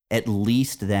 at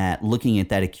least that looking at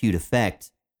that acute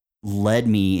effect led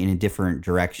me in a different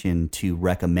direction to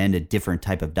recommend a different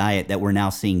type of diet that we're now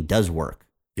seeing does work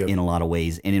in a lot of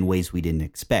ways, and in ways we didn't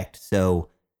expect. So,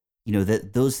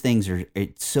 that those things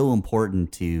it's so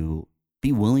important to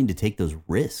be willing to take those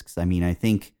risks. I mean, I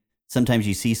think sometimes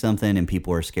you see something and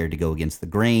people are scared to go against the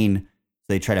grain.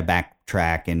 They try to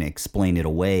backtrack and explain it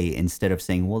away instead of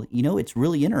saying, well, it's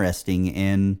really interesting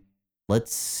and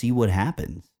let's see what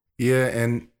happens. Yeah.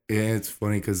 And it's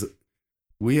funny because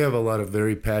we have a lot of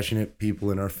very passionate people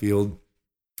in our field,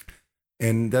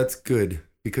 and that's good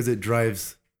because it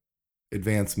drives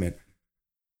advancement.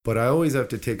 But I always have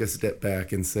to take a step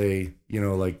back and say,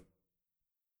 like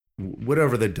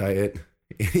whatever the diet,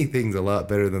 anything's a lot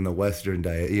better than the Western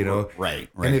diet, Right.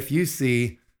 And if you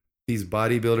see these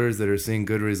bodybuilders that are seeing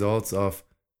good results off,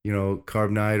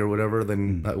 Carb Night or whatever,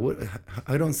 then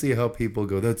I don't see how people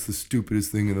go, that's the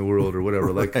stupidest thing in the world or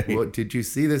whatever. Like, what, did you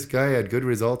see this guy had good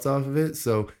results off of it?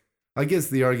 So I guess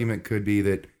the argument could be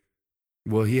that,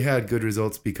 well, he had good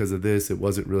results because of this. It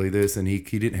wasn't really this, and he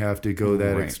didn't have to go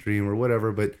that extreme or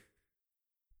whatever. But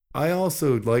I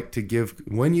also like to give,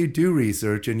 when you do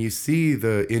research and you see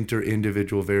the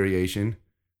inter-individual variation,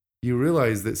 you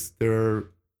realize that there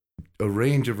are a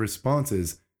range of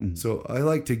responses. So I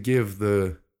like to give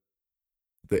the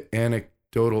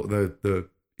anecdotal, the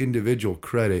individual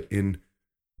credit in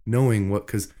knowing what,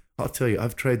 because I'll tell you,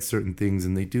 I've tried certain things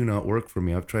and they do not work for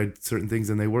me. I've tried certain things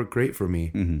and they work great for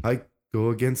me. I go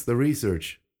against the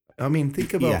research. I mean,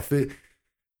 think about fit.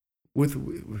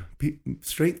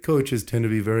 Strength coaches tend to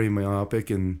be very myopic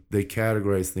and they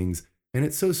categorize things, and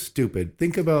it's so stupid.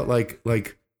 Think about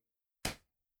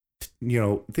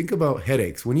think about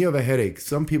headaches. When you have a headache,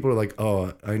 some people are like,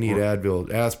 oh, I need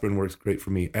Advil. Aspirin works great for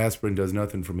me. Aspirin does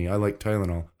nothing for me. I like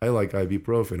Tylenol. I like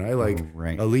ibuprofen. I like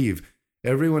Aleve.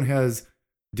 Everyone has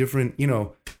different,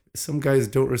 some guys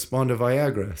don't respond to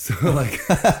Viagra. So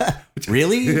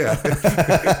really? Yeah.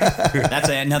 That's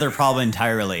another problem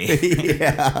entirely.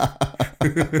 Yeah.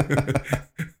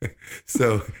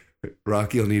 So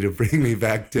Rocky will need to bring me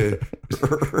back to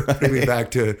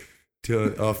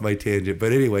off my tangent.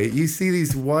 But anyway, you see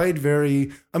these wide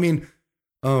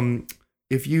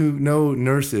if you know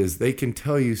nurses, they can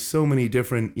tell you so many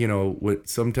different, what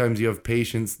sometimes you have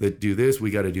patients that do this,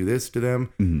 we got to do this to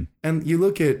them. Mm-hmm. And you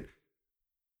look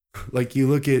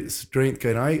at strength,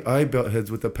 and I butt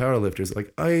heads with the powerlifters.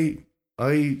 Like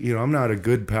I'm not a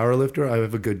good power lifter. I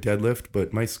have a good deadlift,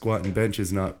 but my squat and bench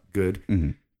is not good.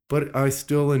 Mm-hmm. But I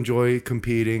still enjoy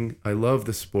competing. I love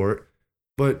the sport.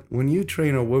 But when you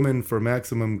train a woman for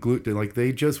maximum glute, like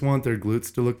they just want their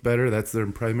glutes to look better, that's their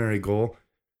primary goal.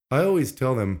 I always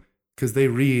tell them, because they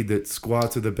read that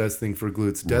squats are the best thing for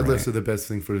glutes, deadlifts are the best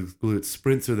thing for glutes,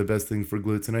 sprints are the best thing for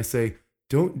glutes. And I say,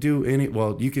 don't do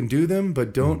you can do them,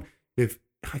 but don't, if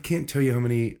I can't tell you how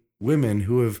many women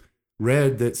who have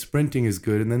read that sprinting is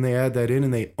good, and then they add that in,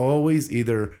 and they always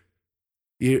either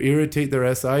irritate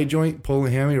their SI joint, pull a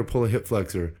hammy, or pull a hip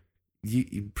flexor.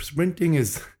 Sprinting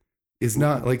is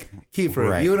not like Kiefer.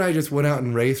 Right. You and I just went out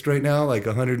and raced right now, like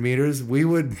 100 meters. We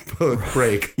would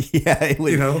break. Yeah, it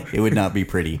would. It would not be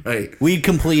pretty. Right. We'd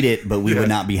complete it, but we would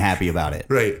not be happy about it.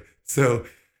 Right. So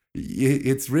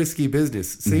it's risky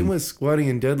business. Same with squatting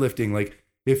and deadlifting. Like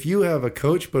if you have a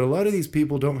coach, but a lot of these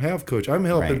people don't have coach. I'm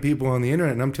helping people on the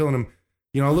internet, and I'm telling them,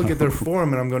 I'll look at their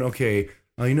form, and I'm going, okay,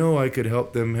 I know I could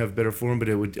help them have better form, but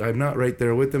I'm not right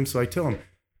there with them. So I tell them,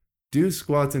 do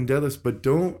squats and deadlifts, but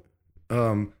don't.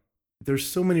 There's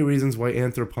so many reasons why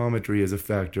anthropometry is a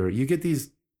factor. You get these.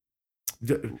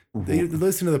 They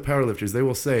listen to the powerlifters. They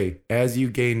will say, as you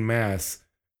gain mass,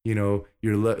 you're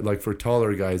like for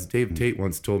taller guys. Dave Tate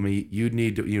once told me you'd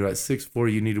need to, at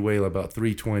 6'4", you need to weigh about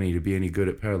 320 to be any good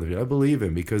at powerlifting. I believe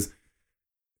him because,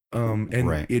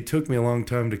 it took me a long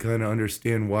time to kind of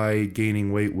understand why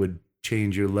gaining weight would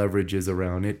change your leverages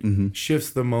around. It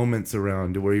shifts the moments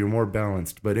around to where you're more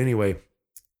balanced. But anyway,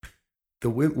 the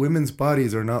women's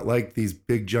bodies are not like these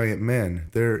big giant men.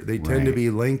 They tend to be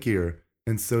lankier,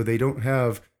 and so they don't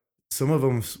have. Some of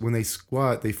them when they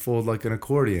squat, they fold like an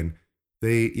accordion.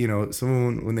 They, some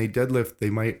of them when they deadlift, they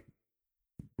might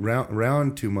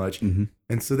round too much, and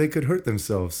so they could hurt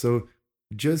themselves. So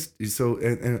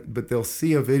but they'll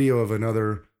see a video of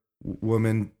another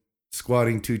woman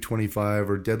squatting 225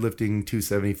 or deadlifting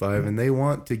 275, and they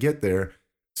want to get there.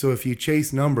 So if you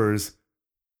chase numbers.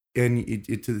 And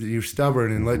you're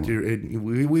stubborn and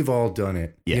we've all done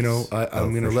it. Yes.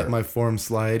 I'm going to let my form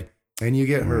slide, and you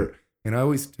get hurt. And I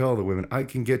always tell the women, I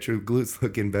can get your glutes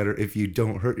looking better if you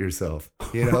don't hurt yourself.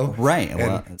 Right.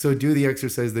 Well, so do the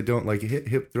exercise that don't, like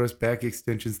hip thrust, back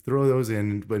extensions, throw those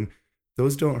in, but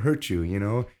those don't hurt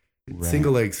you.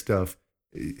 Single leg stuff.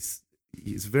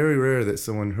 It's very rare that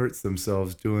someone hurts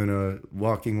themselves doing a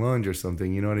walking lunge or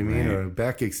something, you know what I mean? Or a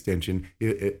back extension.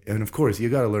 And of course, you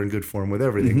got to learn good form with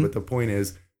everything. But the point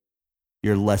is,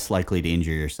 you're less likely to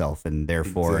injure yourself, and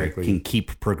therefore can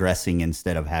keep progressing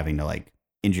instead of having to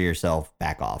injure yourself,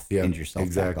 back off, injure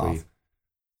yourself, back off.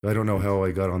 I don't know how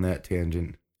I got on that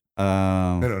tangent.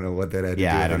 I don't know what that had to do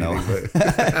with I don't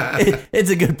anything, know.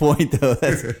 It's a good point, though.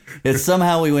 It's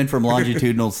somehow we went from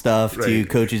longitudinal stuff to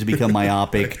coaches become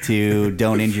myopic to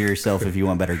don't injure yourself if you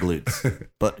want better glutes.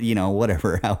 But,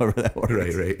 whatever, however that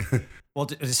works. Right. Well,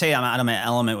 to say I'm out of my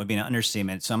element would be an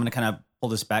understatement. So I'm going to kind of pull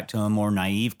this back to a more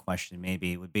naive question,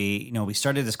 maybe. It would be, we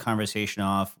started this conversation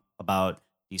off about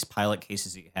these pilot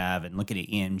cases that you have and looking at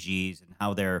EMGs and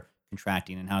how they're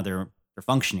contracting and how they're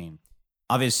functioning.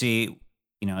 Obviously,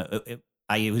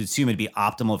 I would assume it'd be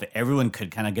optimal if everyone could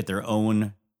kind of get their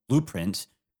own blueprint.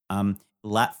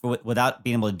 Without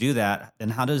being able to do that, then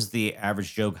how does the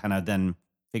average Joe kind of then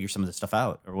figure some of this stuff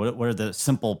out? Or what are the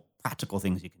simple, practical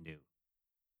things you can do?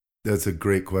 That's a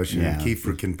great question. Yeah.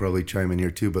 Kiefer can probably chime in here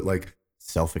too, but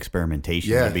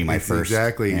self-experimentation would be my first.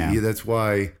 Exactly. Yeah, that's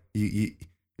why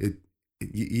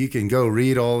you can go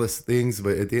read all these things,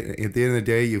 but at the end of the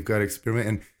day, you've got to experiment.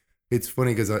 And it's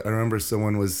funny because I remember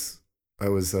I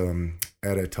was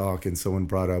at a talk and someone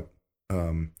brought up,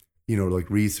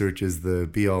 research is the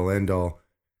be all end all.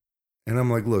 And I'm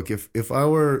like, look, if I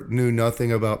knew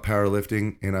nothing about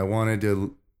powerlifting and I wanted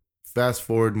to fast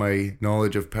forward my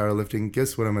knowledge of powerlifting,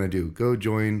 guess what I'm going to do? Go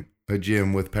join a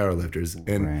gym with powerlifters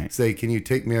and say, can you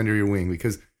take me under your wing?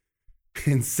 Because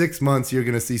in 6 months, you're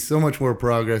going to see so much more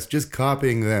progress just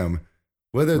copying them.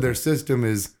 Whether their system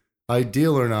is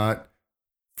ideal or not,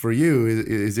 for you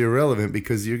is irrelevant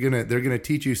because they're gonna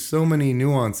teach you so many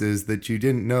nuances that you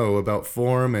didn't know about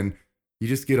form, and you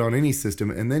just get on any system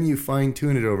and then you fine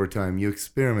tune it over time. You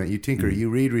experiment, you tinker,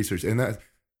 you read research,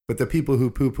 but the people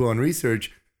who poo-poo on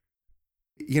research,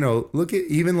 look at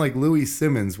even like Louis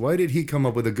Simmons. Why did he come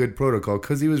up with a good protocol?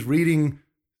 Because he was reading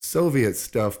Soviet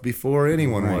stuff before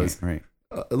anyone was. Right.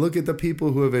 Look at the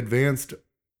people who have advanced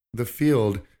the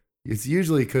field. it's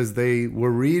usually because they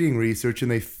were reading research,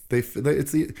 and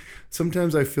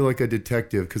sometimes I feel like a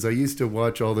detective, because I used to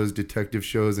watch all those detective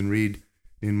shows and read.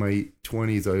 In my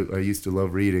 20s, I used to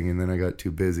love reading, and then I got too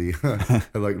busy. I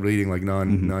like reading like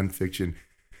nonfiction,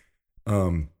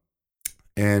 or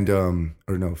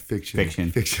no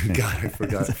fiction. God, I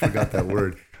forgot that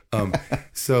word.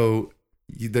 So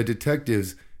the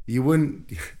detectives,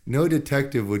 no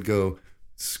detective would go,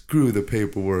 screw the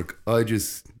paperwork, I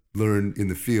just learned in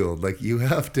the field. Like, you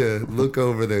have to look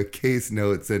over the case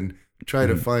notes and try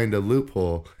to find a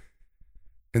loophole.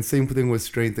 And same thing with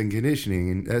strength and conditioning.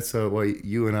 And that's why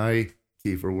you and I,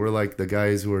 Kiefer, we're like the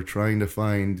guys who are trying to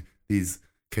find these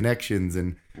connections,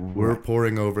 and we're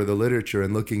poring over the literature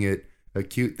and looking at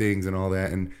acute things and all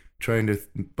that, and trying to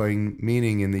find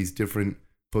meaning in these different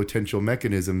potential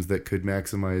mechanisms that could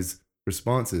maximize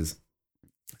responses.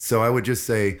 So I would just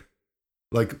say,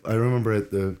 like, I remember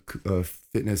at the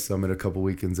fitness summit a couple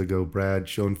weekends ago, Brad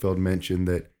Schoenfeld mentioned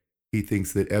that he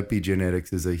thinks that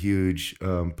epigenetics is a huge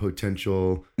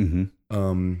potential.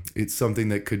 It's something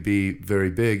that could be very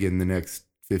big in the next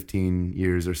 15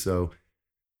 years or so,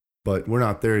 but we're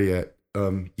not there yet.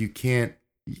 You can't,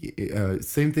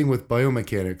 same thing with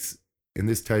biomechanics, and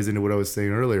this ties into what I was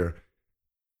saying earlier.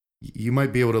 You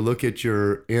might be able to look at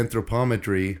your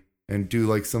anthropometry and do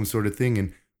like some sort of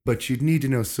thing, but you need to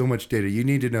know so much data. You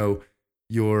need to know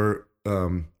your,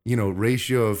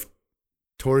 ratio of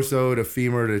torso to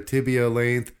femur to tibia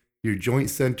length, your joint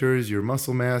centers, your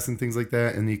muscle mass, and things like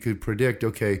that. And you could predict,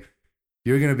 okay,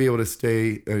 you're going to be able to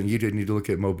stay, and you didn't need to look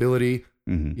at mobility.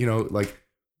 Like,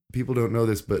 people don't know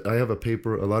this, but I have a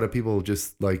paper. A lot of people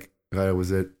just like, I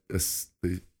was at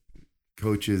the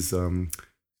coaches, I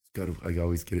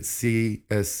always get it,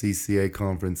 CSCCA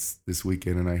conference this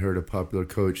weekend. And I heard a popular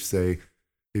coach say,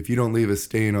 if you don't leave a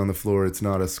stain on the floor, it's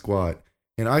not a squat.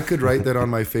 And I could write that on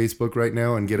my Facebook right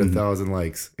now and get 1,000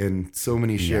 likes and so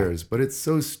many shares. But it's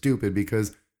so stupid,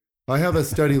 because I have a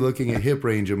study looking at hip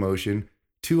range of motion,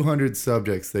 200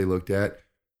 subjects they looked at,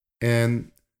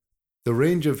 and the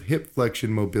range of hip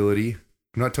flexion mobility,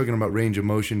 I'm not talking about range of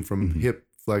motion from hip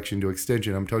flexion to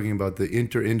extension. I'm talking about the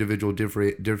inter-individual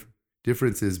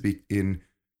differences in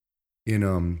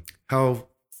how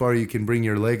far you can bring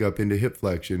your leg up into hip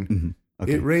flexion.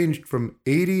 Okay. It ranged from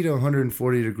 80 to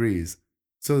 140 degrees.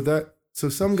 So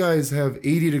some guys have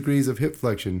 80 degrees of hip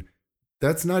flexion.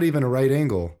 That's not even a right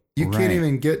angle. You can't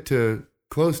even get to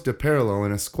close to parallel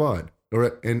in a squat,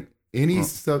 and any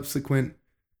subsequent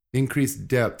increased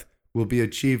depth will be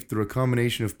achieved through a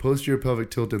combination of posterior pelvic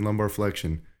tilt and lumbar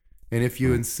flexion. And if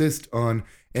you insist on,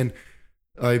 and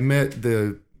I met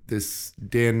this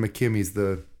Dan McKimmy's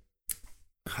the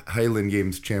Highland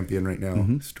Games champion right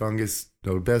now,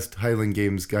 best Highland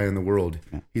Games guy in the world.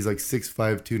 He's like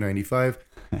 6'5", 295.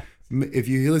 If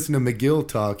you listen to McGill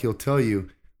talk, he'll tell you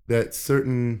that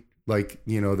certain, like,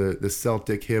 the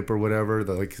Celtic hip or whatever,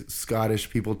 the like Scottish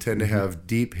people tend to have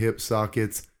deep hip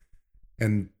sockets,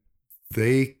 and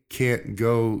they can't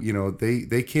go,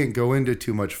 they can't go into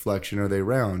too much flexion, or they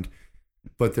round,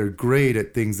 but they're great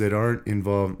at things that aren't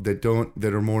involved,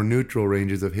 that are more neutral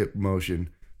ranges of hip motion.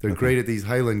 They're great at these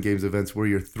Highland Games events where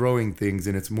you're throwing things,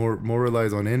 and it's more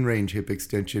relies on end range hip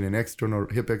extension and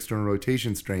hip external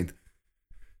rotation strength.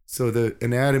 So the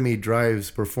anatomy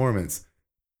drives performance.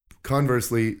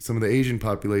 Conversely, some of the Asian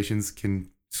populations can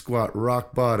squat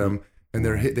rock bottom, and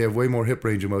they have way more hip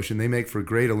range of motion. They make for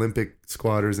great Olympic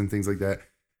squatters and things like that.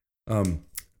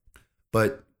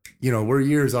 But we're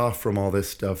years off from all this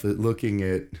stuff. Looking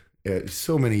at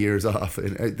so many years off,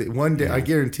 and one day I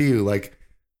guarantee you, like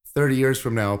 30 years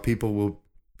from now, people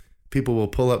will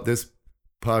pull up this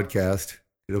podcast.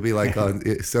 It'll be like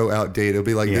it's so outdated. It'll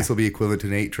be like this will be equivalent to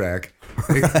an 8-track,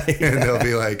 and they'll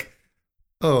be like,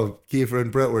 "Oh, Kiefer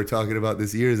and Bret were talking about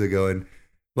this years ago." And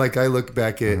like, I look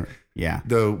back at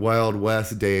the Wild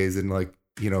West days, and like,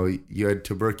 you had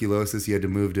tuberculosis, you had to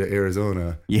move to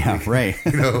Arizona. Yeah, right.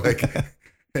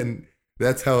 And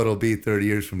that's how it'll be 30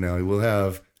 years from now. We'll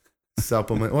have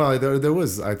supplement. Well, there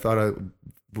was, I thought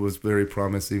was very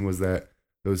promising, was that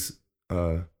those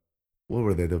what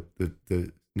were they,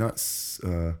 the not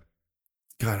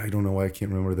God, I don't know why I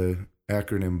can't remember the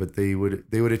acronym, but they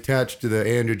would attach to the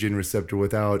androgen receptor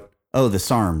without the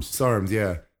SARMs.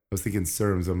 Yeah, I was thinking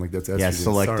SERMs. I'm like, that's estrogen.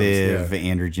 Selective SARMs,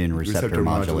 androgen receptor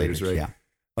modulators, right?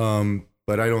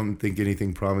 But I don't think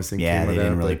anything promising came of that. Yeah, they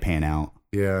didn't really pan out.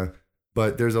 Yeah,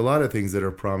 but there's a lot of things that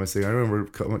are promising. I remember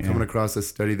coming across a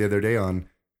study the other day on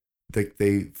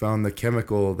they found the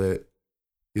chemical that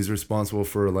is responsible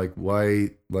for like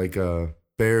why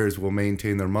bears will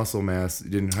maintain their muscle mass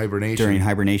in hibernation. During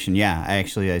hibernation, yeah. I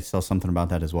saw something about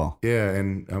that as well. Yeah,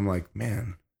 and I'm like,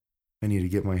 man, I need to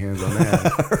get my hands on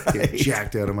that. Get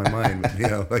jacked out of my mind,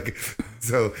 like,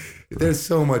 so there's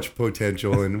so much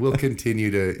potential, and we'll continue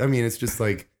to, I mean, it's just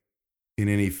like in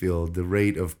any field, the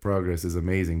rate of progress is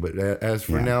amazing. But as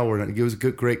for now, we're not, it was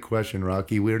a great question,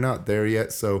 Rocky. We're not there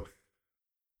yet. So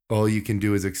all you can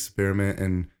do is experiment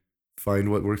and find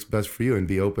what works best for you, and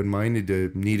be open-minded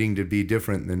to needing to be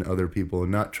different than other people,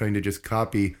 and not trying to just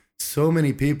copy. So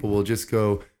many people will just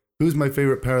go, who's my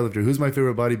favorite powerlifter? Who's my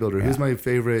favorite bodybuilder? Yeah. Who's my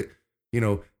favorite,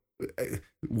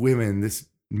 women?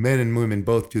 Men and women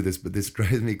both do this, but this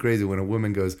drives me crazy when a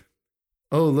woman goes,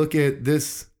 oh, look at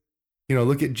this,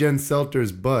 look at Jen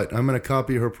Selter's butt. I'm going to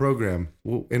copy her program.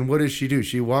 Well, and what does she do?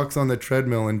 She walks on the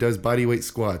treadmill and does bodyweight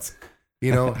squats.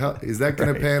 How is that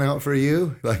going to pan out for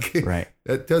you? Like, right.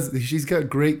 She's got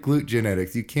great glute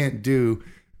genetics. You can't do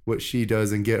what she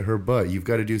does and get her butt. You've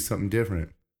got to do something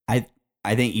different.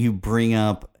 I think you bring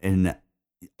up, and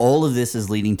all of this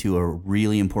is leading to a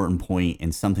really important point,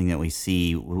 and something that we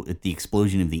see with the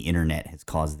explosion of the internet has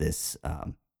caused this,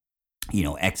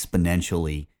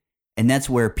 exponentially. And that's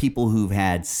where people who've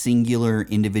had singular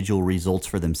individual results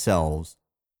for themselves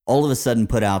all of a sudden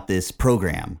put out this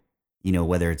program,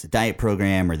 whether it's a diet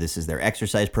program or this is their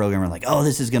exercise program, or like, oh,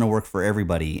 this is going to work for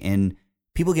everybody. And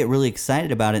people get really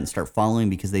excited about it and start following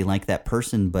because they like that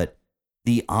person. But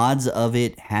the odds of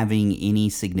it having any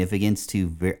significance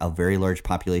to a very large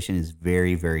population is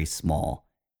very, very small.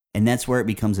 And that's where it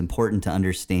becomes important to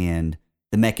understand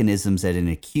the mechanisms at an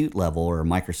acute level or a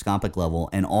microscopic level,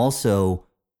 and also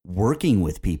working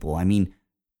with people. I mean,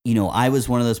 I was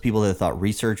one of those people that thought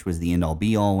research was the end all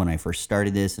be all when I first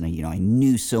started this. And I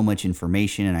knew so much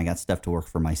information, and I got stuff to work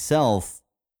for myself.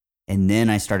 And then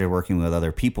I started working with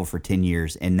other people for 10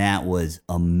 years, and that was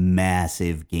a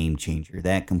massive game changer.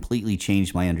 That completely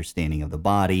changed my understanding of the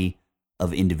body,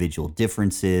 of individual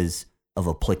differences, of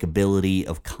applicability,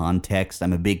 of context.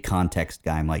 I'm a big context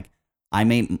guy. I'm like, I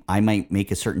might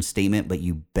make a certain statement, but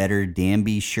you better damn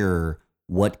be sure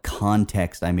what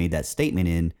context I made that statement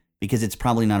in, because it's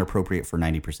probably not appropriate for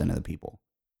 90% of the people.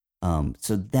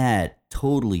 So that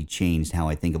totally changed how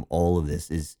I think of all of this,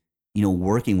 is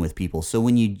working with people. So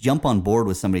when you jump on board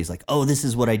with somebody who's like, oh, this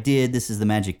is what I did, this is the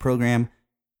magic program,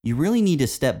 you really need to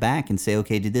step back and say,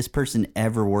 okay, did this person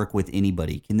ever work with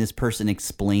anybody? Can this person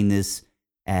explain this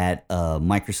at a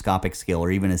microscopic scale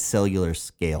or even a cellular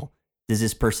scale? Does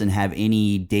this person have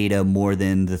any data more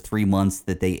than the 3 months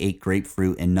that they ate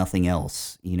grapefruit and nothing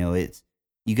else? You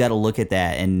got to look at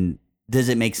that. And does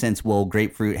it make sense? Well,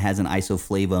 grapefruit has an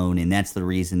isoflavone, and that's the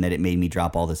reason that it made me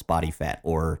drop all this body fat.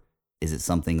 Or is it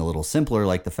something a little simpler,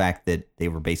 like the fact that they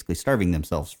were basically starving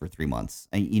themselves for 3 months?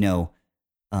 So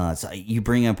you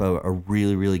bring up a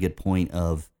really, really good point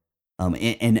of,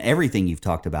 and everything you've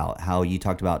talked about, how you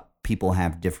talked about people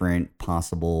have different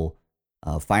possible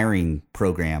firing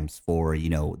programs for,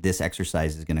 this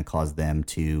exercise is going to cause them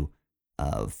to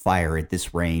fire at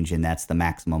this range, and that's the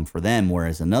maximum for them.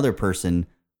 Whereas another person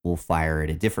will fire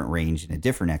at a different range in a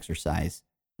different exercise.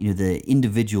 The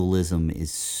individualism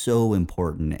is so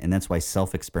important, and that's why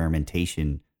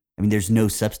self-experimentation, I mean, there's no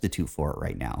substitute for it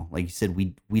right now. Like you said,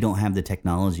 we don't have the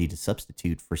technology to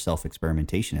substitute for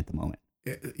self-experimentation at the moment.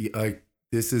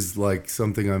 This is like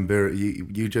something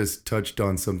you just touched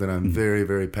on something I'm very,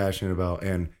 very passionate about.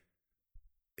 And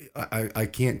I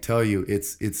can't tell you,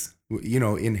 it's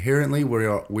inherently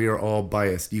we are all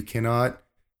biased. You cannot,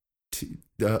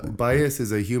 bias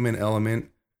is a human element.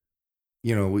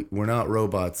 We're not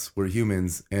robots, we're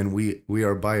humans, and we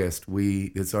are biased.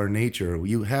 It's our nature.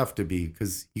 You have to be,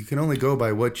 because you can only go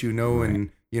by what you know. Right.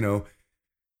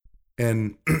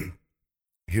 And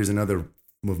here's another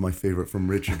of my favorite from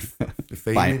Richard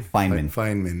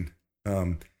Feynman.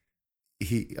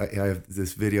 I have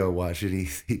this video I watched, and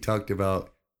he talked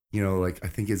about, like, I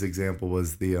think his example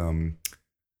was the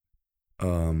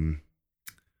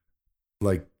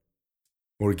like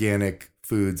organic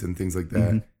foods and things like that.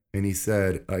 Mm-hmm. And he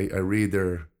said, I read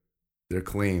their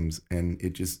claims, and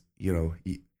it just,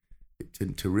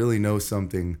 to really know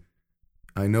something,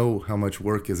 I know how much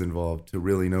work is involved to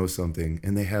really know something,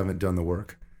 and they haven't done the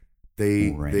work.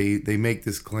 They make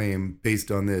this claim based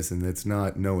on this, and that's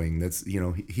not knowing. That's,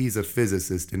 he's a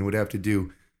physicist and would have to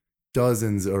do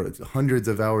dozens or hundreds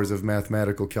of hours of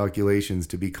mathematical calculations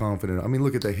to be confident. I mean,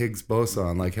 look at the Higgs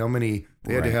boson, like how many,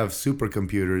 they had to have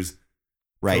supercomputers.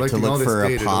 Right, to look for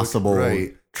a possible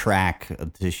track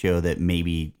to show that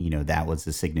maybe, that was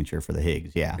the signature for the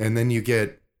Higgs, yeah. And then you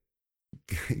get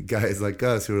guys like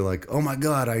us who are like, oh my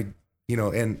God,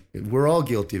 and we're all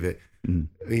guilty of it.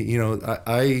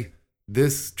 Mm.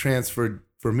 This transferred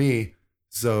for me,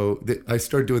 so I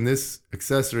started doing this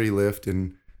accessory lift,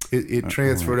 and it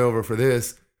transferred over for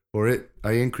this. or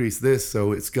I increase this,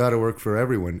 so it's got to work for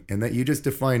everyone. And that you just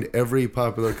defined every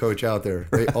popular coach out there.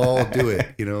 They all do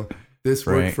it. This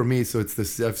worked for me, so it's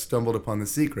this. I've stumbled upon the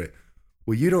secret.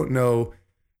 Well, you don't know,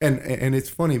 and it's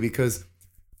funny because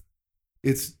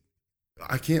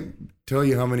I can't tell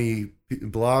you how many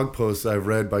blog posts I've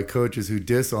read by coaches who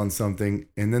diss on something,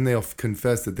 and then they'll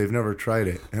confess that they've never tried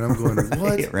it. And I'm going,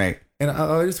 what? Right. And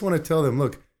I just want to tell them,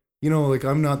 look,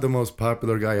 I'm not the most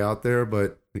popular guy out there,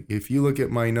 but if you look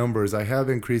at my numbers, I have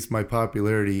increased my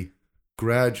popularity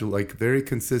gradually, like very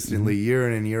consistently, year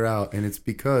in and year out. And it's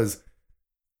because,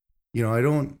 I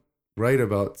don't write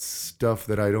about stuff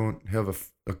that I don't have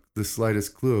the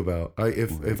slightest clue about.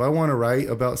 If I want to write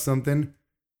about something,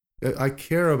 I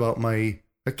care about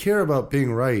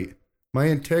being right. My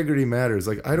integrity matters.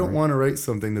 Like, I don't want to write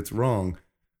something that's wrong.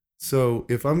 So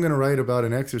if I'm going to write about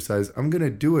an exercise, I'm going to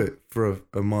do it for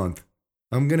a month.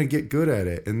 I'm going to get good at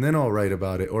it, and then I'll write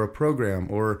about it, or a program,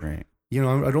 or, I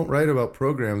don't write about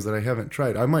programs that I haven't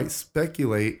tried. I might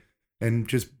speculate and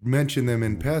just mention them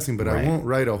in passing, but I won't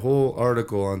write a whole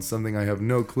article on something I have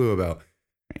no clue about.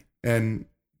 And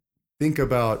think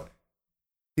about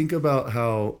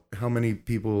how many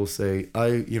people will say,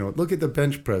 look at the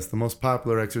bench press, the most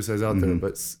popular exercise out there,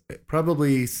 but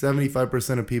probably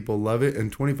 75% of people love it,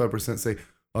 and 25% say,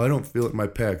 oh, I don't feel it in my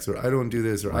pecs, or I don't do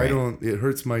this, or it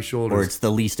hurts my shoulders. Or it's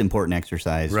the least important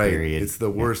exercise, period. It's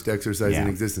the worst exercise in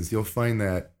existence. You'll find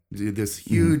that this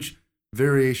huge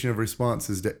variation of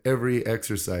responses to every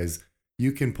exercise.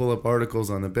 You can pull up articles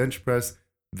on the bench press,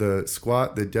 the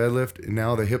squat, the deadlift, and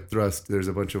now the hip thrust. There's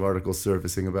a bunch of articles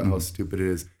surfacing about how stupid it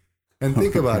is. And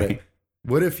think about it.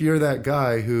 What if you're that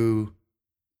guy whose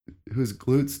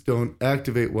glutes don't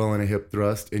activate well in a hip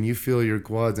thrust, and you feel your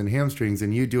quads and hamstrings,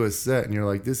 and you do a set and you're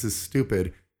like, this is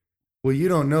stupid. Well, you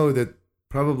don't know that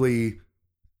probably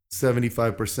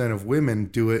 75% of women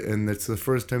do it, and it's the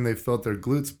first time they felt their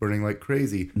glutes burning like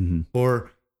crazy.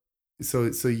 Or so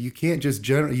you can't just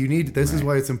this is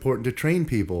why it's important to train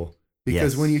people,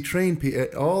 because when you train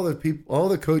all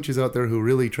the coaches out there who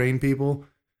really train people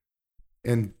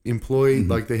and employ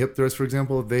like the hip thrust, for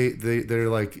example, they're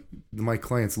like, my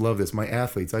clients love this. My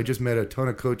athletes, I just met a ton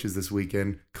of coaches this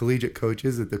weekend, collegiate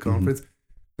coaches at the conference,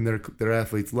 and their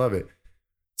athletes love it.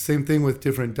 Same thing with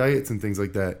different diets and things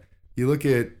like that. You look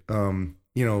at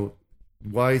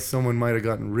why someone might have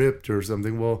gotten ripped or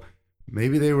something. Well,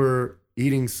 maybe they were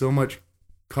eating so much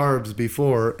carbs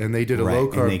before, and they did a low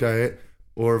carb diet,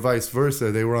 or vice versa.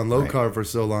 They were on low carb for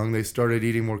so long, they started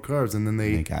eating more carbs, and then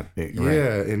they got big.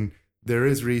 And there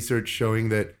is research showing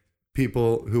that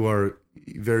people who are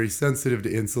very sensitive to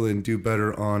insulin do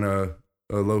better on a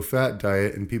low fat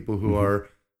diet, and people who are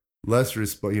less are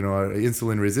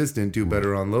insulin resistant do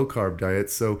better on low carb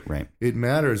diets. So it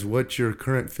matters what your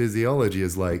current physiology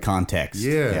is like. Context.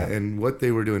 And what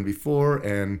they were doing before,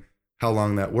 and how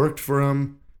long that worked for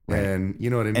them. And you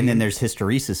know what I mean? And then there's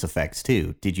hysteresis effects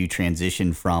too. Did you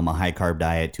transition from a high carb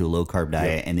diet to a low carb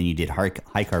diet, and then you did high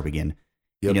carb again?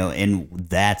 And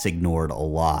that's ignored a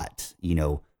lot.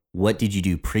 What did you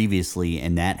do previously?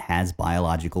 And that has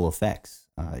biological effects,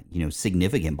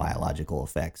 significant biological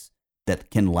effects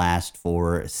that can last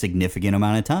for a significant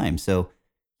amount of time. So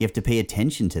you have to pay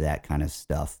attention to that kind of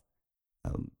stuff.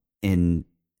 And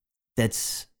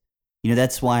that's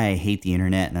why I hate the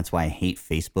internet, and that's why I hate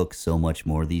Facebook so much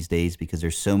more these days, because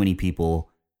there's so many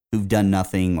people who've done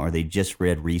nothing, or they just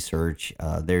read research.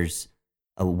 There's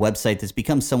a website that's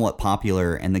become somewhat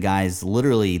popular, and the guys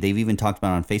literally, they've even talked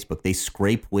about it on Facebook, they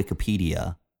scrape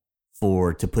Wikipedia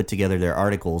to put together their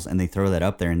articles, and they throw that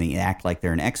up there, and they act like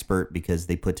they're an expert because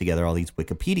they put together all these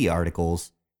Wikipedia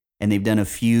articles, and they've done a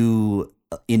few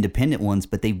independent ones,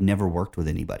 but they've never worked with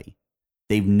anybody.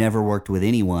 They've never worked with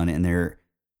anyone, and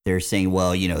they're saying,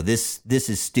 well, this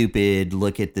is stupid.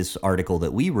 Look at this article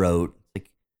that we wrote.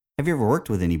 Like, have you ever worked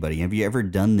with anybody? Have you ever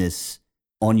done this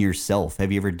on yourself?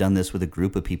 Have you ever done this with a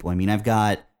group of people? I mean, I've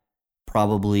got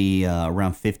probably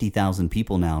around 50,000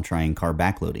 people now trying carb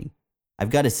backloading. I've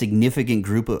got a significant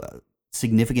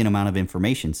amount of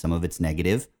information. Some of it's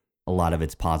negative, a lot of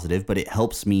it's positive, but it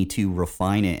helps me to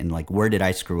refine it. And like, where did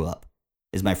I screw up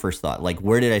is my first thought. Like,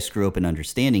 where did I screw up in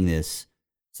understanding this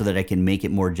so that I can make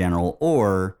it more general?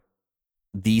 Or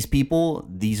these people,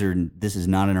 this is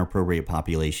not an appropriate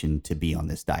population to be on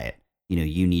this diet.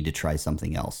 You need to try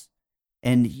something else.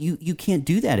 And you can't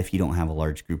do that if you don't have a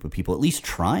large group of people, at least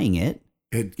trying it.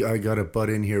 I got to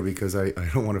butt in here because I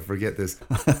don't want to forget this.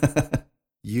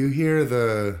 You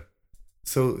hear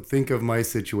so think of my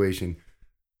situation.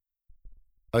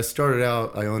 I started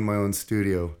out, I owned my own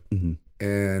studio,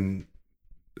 and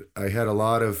I had a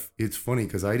lot of, it's funny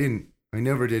because I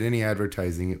never did any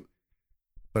advertising,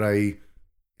 but I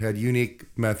had unique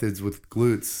methods with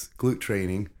glute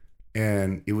training.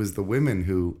 And it was the women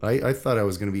who I thought I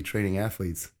was going to be training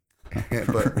athletes,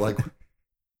 but like,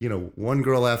 one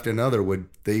girl after another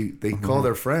they call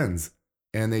their friends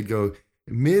and they'd go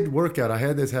mid workout. I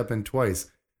had this happen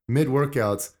twice. Mid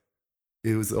workouts,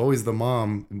 it was always the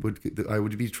mom I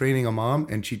would be training a mom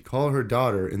and she'd call her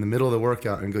daughter in the middle of the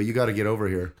workout and go, "You got to get over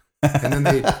here." And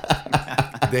then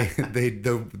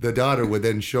the daughter would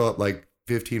then show up like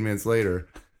 15 minutes later,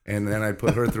 and then I'd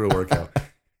put her through a workout.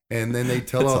 And then they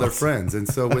tell all their friends. And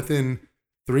so within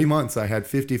 3 months, I had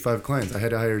 55 clients. I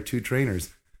had to hire 2 trainers.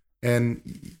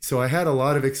 And so I had a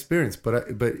lot of experience, but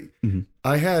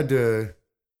I had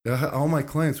all my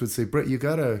clients would say, "Bret, you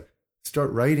got to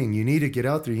start writing. You need to get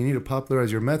out there. You need to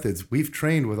popularize your methods. We've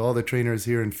trained with all the trainers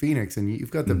here in Phoenix and you've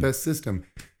got the best system."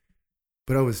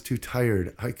 But I was too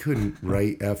tired. I couldn't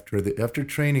write after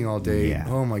training all day. Yeah.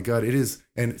 Oh my God, it is.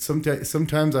 And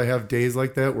sometimes I have days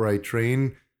like that where I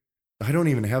train. I don't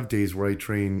even have days where I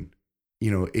train,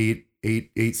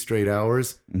 8 straight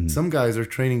hours. Mm-hmm. Some guys are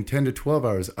training 10 to 12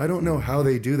 hours. I don't know how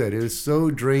they do that. It is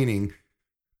so draining,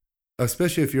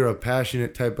 especially if you're a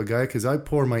passionate type of guy, because I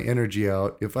pour my energy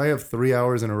out. If I have 3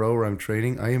 hours in a row where I'm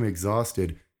training, I am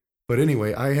exhausted. But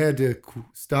anyway, I had to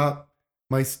stop.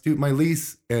 My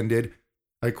lease ended.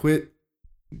 I quit,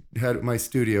 had my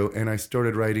studio, and I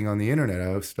started writing on the internet.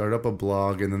 I started up a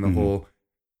blog, and then the whole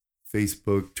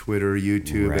Facebook, Twitter,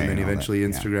 YouTube, and then eventually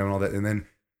Instagram and all that.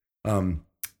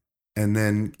 And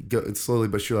then slowly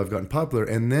but surely I've gotten popular.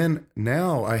 And then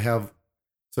now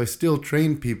so I still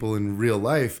train people in real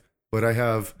life, but I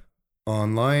have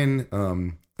online,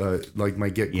 like my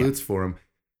Get Glutes forum.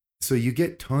 So you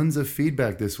get tons of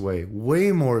feedback this way,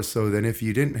 way more so than if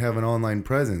you didn't have an online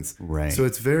presence. Right. So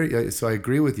it's so I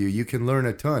agree with you. You can learn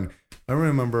a ton. I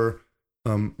remember,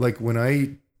 like when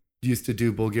I used to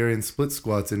do Bulgarian split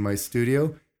squats in my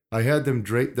studio, I had them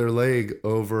drape their leg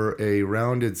over a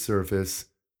rounded surface,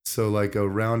 so like a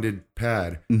rounded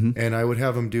pad, and I would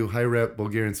have them do high rep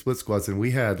Bulgarian split squats, and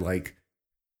we had like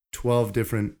 12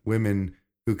 different women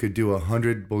who could do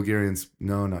 100 Bulgarians.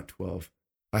 No, not 12.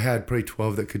 I had probably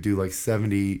 12 that could do like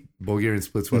 70 Bulgarian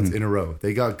split squats in a row.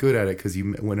 They got good at it because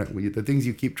the things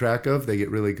you keep track of, they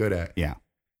get really good at. Yeah.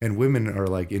 And women are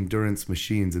like endurance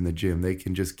machines in the gym. They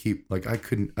can just keep, like, I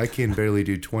can barely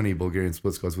do 20 Bulgarian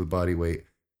split squats with body weight.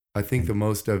 I think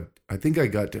I think I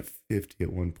got to 50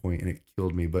 at one point and it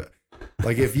killed me. But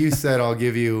like, if you said, "I'll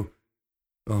give you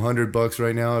 $100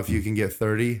 right now if you can get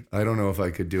 30, I don't know if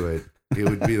I could do it. It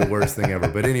would be the worst thing ever.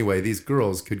 But anyway, these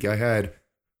girls I had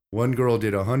one girl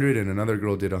did 100 and another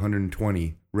girl did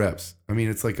 120 reps. I mean,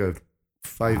 it's like a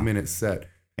 5-minute set.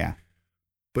 Yeah.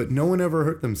 But no one ever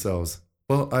hurt themselves.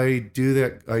 Well, I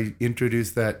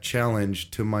introduced that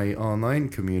challenge to my online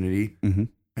community, and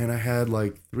I had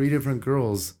like 3 different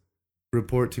girls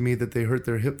report to me that they hurt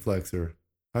their hip flexor.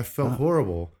 I felt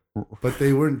horrible, but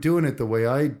they weren't doing it the way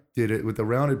I did it with the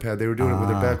rounded pad. They were doing it with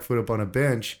their back foot up on a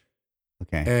bench.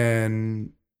 Okay.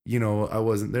 And, I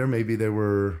wasn't there. Maybe they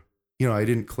were, I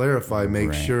didn't clarify,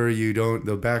 make sure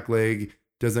the back leg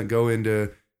doesn't go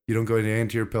into, you don't go into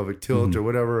anterior pelvic tilt or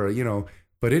whatever,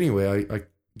 but anyway,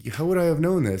 how would I have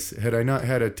known this had I not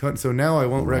had a ton? So now I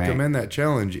won't recommend that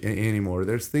challenge anymore.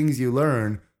 There's things you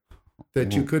learn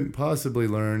that you couldn't possibly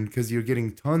learn because you're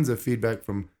getting tons of feedback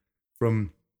from,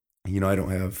 I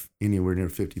don't have anywhere near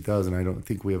 50,000. I don't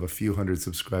think we have a few hundred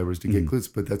subscribers to Get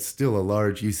Glutes, but that's still a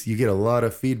large, you get a lot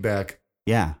of feedback.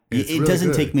 Yeah. It really doesn't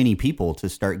good. take many people to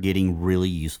start getting really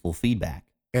useful feedback.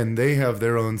 And they have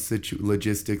their own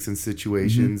logistics and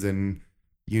situations and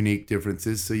unique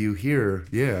differences. So you hear,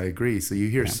 I agree. So you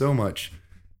hear so much,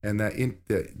 and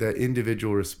that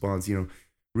individual response,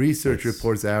 research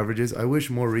reports averages. I wish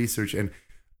more research. And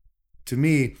to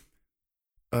me,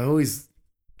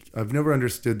 I've never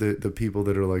understood the people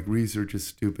that are like, research is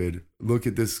stupid. Look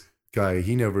at this guy.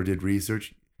 He never did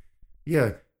research.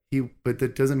 Yeah. But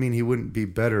that doesn't mean he wouldn't be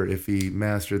better if he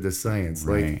mastered the science.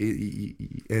 Right. Like,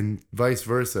 and vice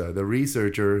versa. The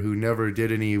researcher who never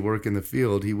did any work in the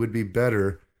field, he would be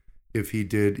better if he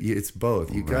did. It's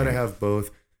both. You got to have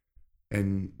both,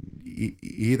 and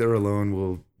either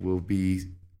alone will be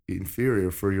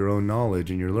inferior for your own knowledge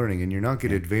and your learning, and you're not going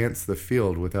to advance the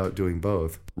field without doing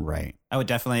both. Right. I would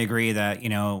definitely agree that,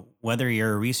 whether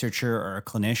you're a researcher or a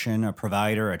clinician, a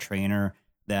provider, a trainer,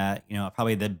 that,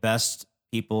 probably the best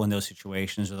people in those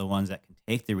situations are the ones that can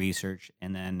take the research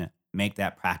and then make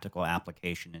that practical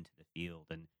application into the field.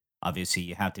 And obviously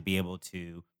you have to be able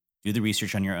to do the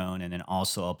research on your own and then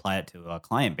also apply it to a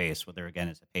client base, whether again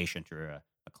it's a patient or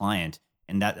a client.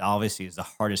 And that obviously is the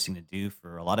hardest thing to do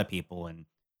for a lot of people. And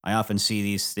I often see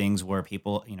these things where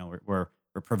people, where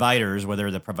providers, whether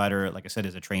the provider, like I said,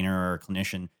 is a trainer or a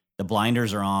clinician, the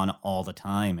blinders are on all the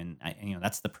time, and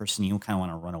that's the person you kind of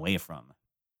want to run away from.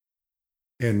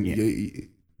 And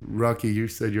Rocky, you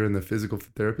said you're in the physical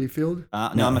therapy field?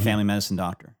 No, I'm a family medicine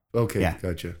doctor. Okay, Yeah.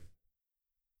 gotcha.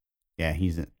 Yeah,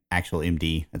 he's an actual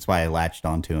MD. That's why I latched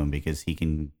onto him, because he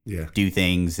can do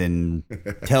things and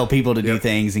tell people to do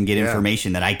things and get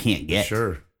information that I can't get.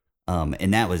 Sure.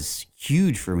 And that was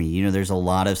huge for me. There's a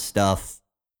lot of stuff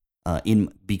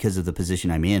because of the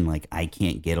position I'm in. Like, I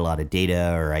can't get a lot of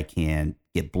data, or I can't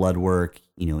get blood work,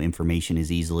 information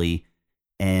as easily.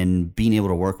 And being able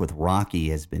to work with Rocky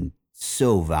has been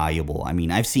so valuable. I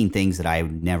mean, I've seen things that I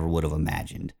never would have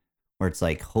imagined, where it's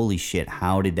like, holy shit,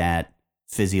 how did that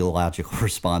physiological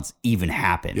response even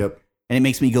happen? Yep. And it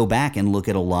makes me go back and look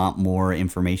at a lot more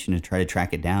information to try to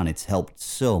track it down. It's helped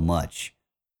so much.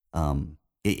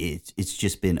 It's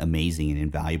just been amazing and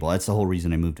invaluable. That's the whole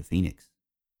reason I moved to Phoenix.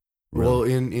 Well,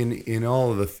 in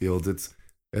all of the fields, it's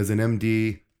as an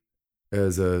MD,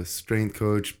 as a strength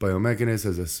coach, biomechanist,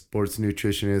 as a sports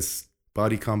nutritionist,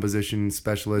 body composition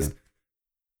specialist.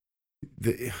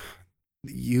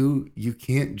 You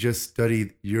can't just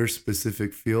study your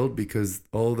specific field, because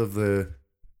all of the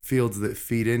fields that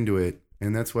feed into it,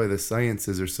 and that's why the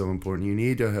sciences are so important. You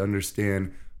need to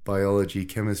understand biology,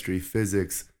 chemistry,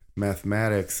 physics,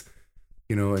 mathematics,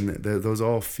 and those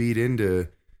all feed into.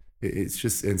 It's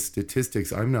just, and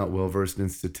statistics. I'm not well versed in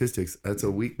statistics. That's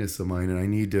a weakness of mine, and I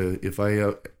need to. If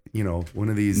I, one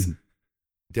of these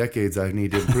decades, I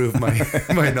need to improve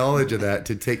my knowledge of that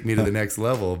to take me to the next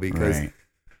level, because. Right.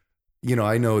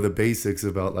 I know the basics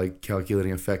about like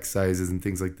calculating effect sizes and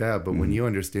things like that. But when you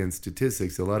understand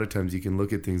statistics, a lot of times you can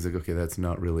look at things like, okay, that's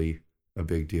not really a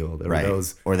big deal. Right.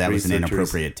 Or that was an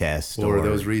inappropriate test. Or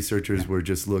those researchers were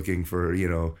just looking for,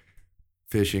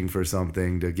 fishing for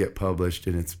something to get published.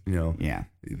 And it's,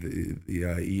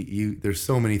 there's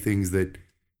so many things that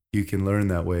you can learn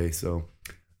that way. So,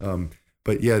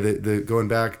 but yeah, the going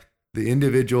back, the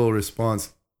individual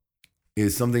response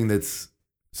is something that's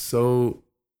so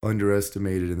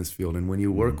underestimated in this field. And when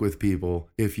you work with people,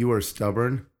 if you are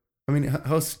stubborn, I mean,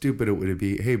 how stupid would it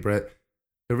be? Hey, Bret,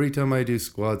 every time I do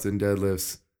squats and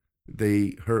deadlifts,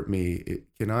 they hurt me.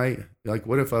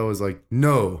 What if I was like,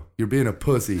 no, you're being a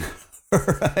pussy.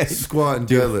 Right. Squat and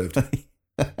deadlift.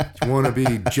 You want to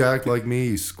be jacked like me?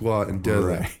 You squat and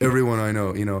deadlift. Right. Everyone I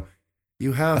know,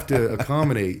 you have to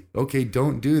accommodate. Okay,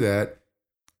 don't do that.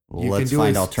 You can do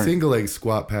a single leg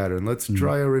squat pattern. Let's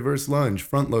try a reverse lunge,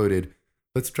 front loaded.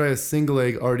 Let's try a single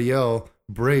leg RDL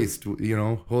braced,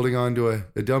 holding on to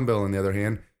a dumbbell on the other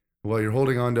hand, while you're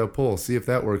holding on to a pole. See if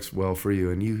that works well for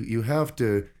you. And you have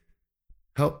to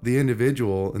help the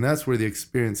individual. And that's where the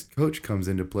experienced coach comes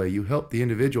into play. You help the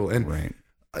individual. And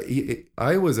right.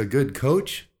 I was a good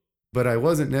coach, but I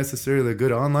wasn't necessarily a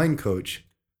good online coach.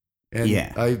 And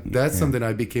that's something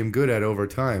I became good at over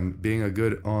time, being a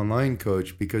good online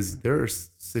coach, because there are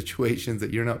situations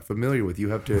that you're not familiar with. You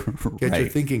have to get your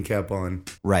thinking cap on.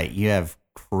 Right. You have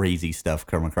crazy stuff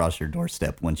come across your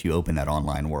doorstep once you open that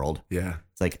online world. Yeah.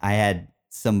 It's like I had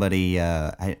somebody,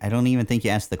 I don't even think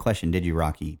you asked the question, did you,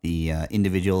 Rocky? The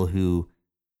individual who,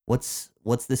 what's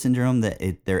the syndrome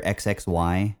that they're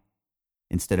XXY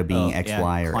instead of being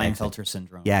XY or Klinefelter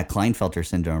syndrome. Yeah, Klinefelter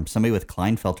syndrome. Somebody with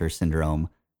Klinefelter syndrome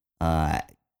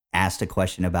asked a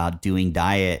question about doing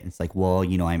diet. It's like, well,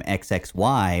 I'm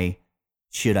XXY.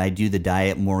 Should I do the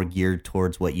diet more geared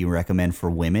towards what you recommend for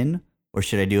women, or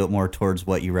should I do it more towards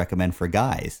what you recommend for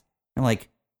guys? I'm like,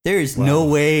 there is no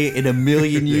way in a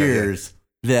million years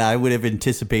that I would have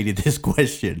anticipated this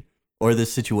question or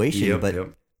this situation. But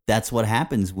that's what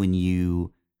happens when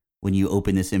you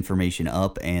open this information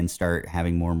up and start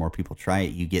having more and more people try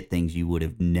it. You get things you would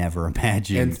have never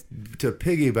imagined. And to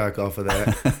piggyback off of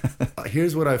that,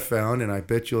 here's what I found, and I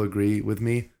bet you'll agree with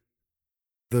me.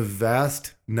 The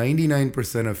vast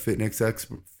 99% of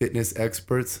fitness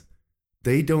experts,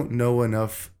 they don't know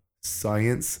enough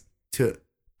science to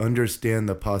understand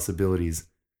the possibilities.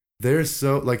 They're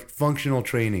so, like, functional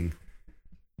training.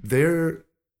 Their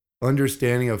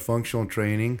understanding of functional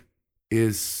training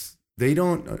is, they've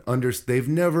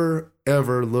never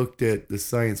ever looked at the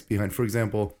science behind, for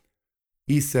example,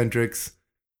 eccentrics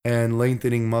and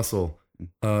lengthening muscle.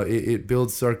 It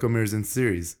builds sarcomeres in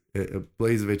series.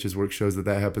 Blazevich's work shows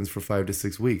that happens for 5 to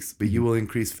 6 weeks, but you will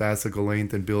increase fascicle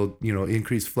length and build,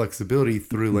 increase flexibility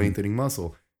through lengthening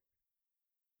muscle.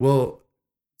 Well,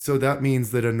 so that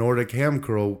means that a Nordic ham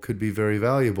curl could be very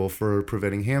valuable for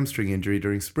preventing hamstring injury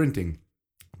during sprinting.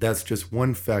 That's just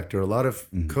one factor. A lot of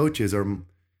coaches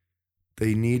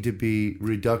they need to be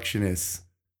reductionists,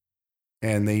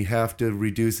 and they have to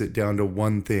reduce it down to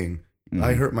one thing.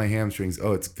 I hurt my hamstrings.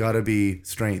 Oh, it's got to be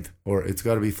strength or it's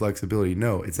got to be flexibility.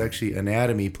 No, it's actually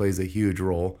anatomy plays a huge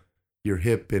role. Your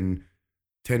hip and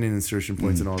tendon insertion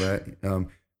points and all that.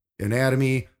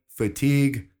 Anatomy,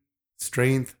 fatigue,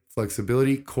 strength,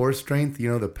 flexibility, core strength.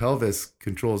 The pelvis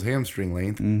controls hamstring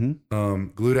length.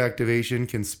 Glute activation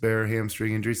can spare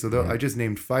hamstring injury. So I just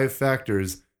named 5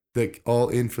 factors that all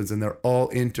influence, and they're all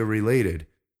interrelated.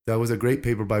 That was a great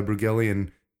paper by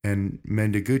Brugelli and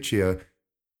Mendeguccia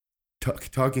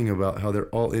talking about how they're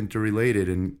all interrelated.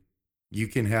 And you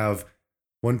can have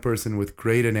one person with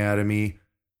great anatomy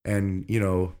and,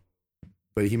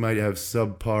 but he might have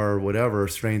subpar whatever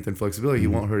strength and flexibility. He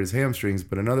won't hurt his hamstrings.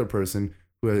 But another person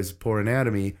who has poor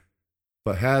anatomy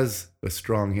but has a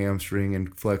strong hamstring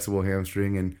and flexible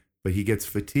hamstring, but he gets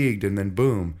fatigued, and then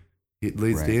boom, it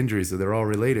leads to injury. So they're all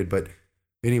related. But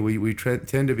anyway, we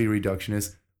tend to be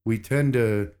reductionist. We tend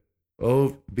to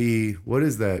be, what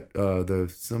is that?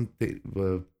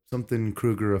 The something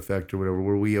Kruger effect or whatever,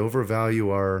 where we overvalue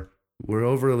we're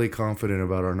overly confident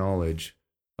about our knowledge.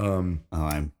 And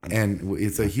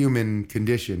it's a human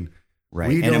condition.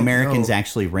 Right. And Americans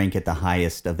actually rank at the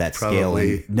highest of that scale.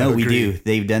 No, we do.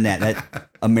 They've done that.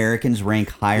 Americans rank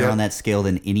higher on that scale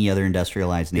than any other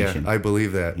industrialized nation. Yeah, I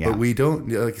believe that. Yeah. But we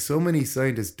don't, so many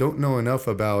scientists don't know enough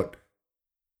about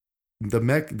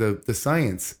the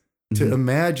science to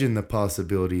imagine the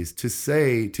possibilities,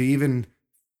 to even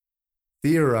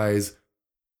theorize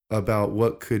about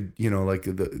what could,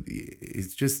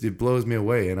 it blows me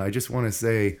away. And I just want to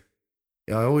say,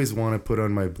 I always want to put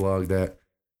on my blog that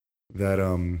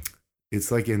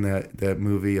it's like in that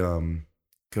movie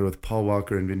with Paul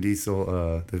Walker and Vin Diesel,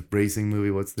 the racing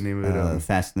movie. What's the name of it?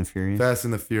 Fast and the Furious. Fast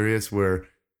and the Furious, where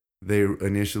they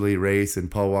initially race and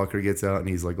Paul Walker gets out and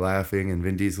he's like laughing, and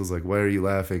Vin Diesel's like, "Why are you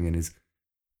laughing?" And he's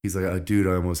like, "Oh, dude,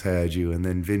 I almost had you." And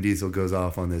then Vin Diesel goes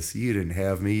off on this: "You didn't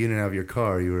have me. You didn't have your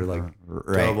car. You were like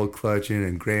double clutching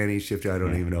and granny shifting." I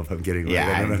don't even know if I'm getting right.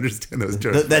 I don't understand those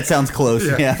terms. That sounds close.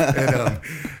 Yeah.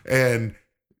 And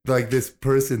like this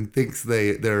person thinks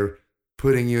they're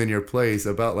putting you in your place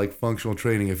about like functional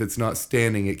training. If it's not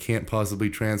standing, it can't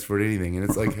possibly transfer to anything. And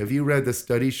it's like, have you read the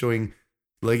study showing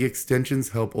leg extensions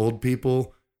help old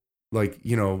people? Like,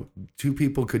 2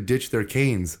 people could ditch their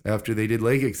canes after they did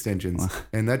leg extensions.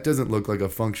 And that doesn't look like a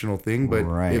functional thing, but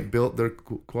it built their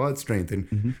quad strength.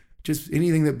 And just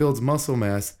anything that builds muscle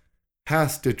mass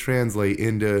has to translate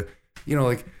into,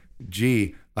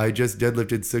 gee, I just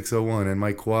deadlifted 601 and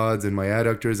my quads and my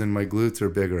adductors and my glutes are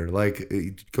bigger. Like,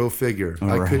 go figure.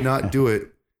 I could not do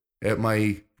it at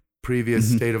my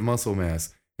previous state of muscle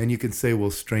mass. And you can say,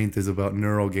 well, strength is about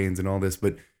neural gains and all this,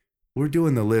 but we're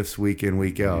doing the lifts week in,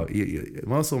 week out.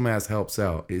 Muscle mass helps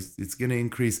out. It's going to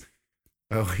increase.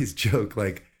 I always joke,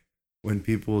 like, when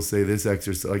people say this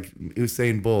exercise, like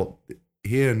Usain Bolt,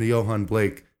 he and Johan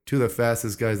Blake, 2 of the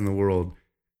fastest guys in the world,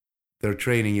 they're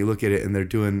training. You look at it and they're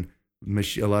doing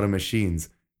a lot of machines,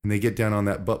 and they get down on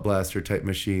that butt blaster type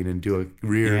machine and do a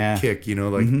rear kick,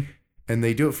 and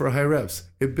they do it for high reps.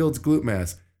 It builds glute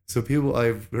mass. So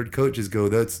I've heard coaches go,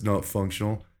 "That's not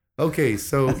functional." Okay,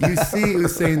 so you see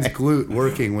Usain's glute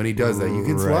working when he does that. You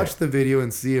can watch the video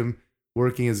and see him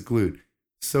working his glute.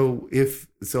 So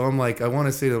I'm like, I want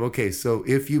to say to them, okay, so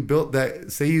if you built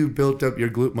that, say you built up your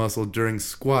glute muscle during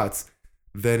squats,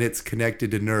 then it's connected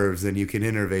to nerves and you can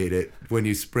innervate it when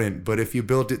you sprint. But if you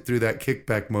built it through that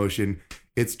kickback motion,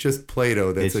 it's just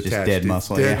Play-Doh that's attached. Just dead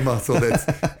muscle. Dead muscle. That's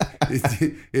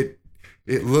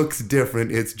it looks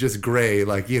different. It's just gray,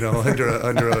 like under a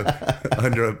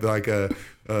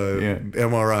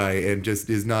MRI, and just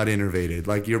is not innervated.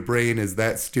 Like your brain is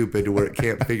that stupid to where it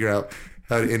can't figure out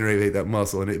how to innervate that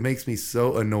muscle, and it makes me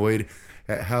so annoyed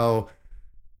at how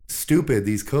stupid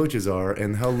these coaches are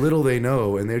and how little they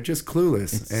know, and they're just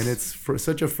clueless. And it's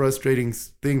such a frustrating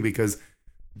thing because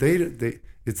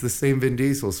it's the same Vin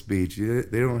Diesel speech.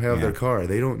 They don't have their car.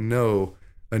 They don't know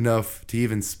enough to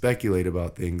even speculate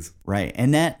about things. Right.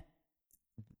 And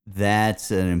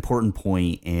that's an important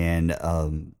point. And,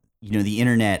 the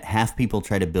internet, half people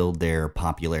try to build their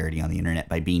popularity on the internet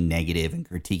by being negative and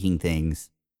critiquing things.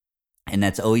 And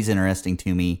that's always interesting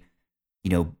to me.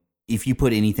 If you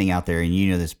put anything out there, and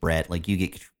this, Bret, like you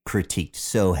get critiqued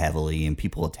so heavily and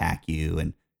people attack you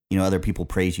and, other people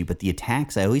praise you. But the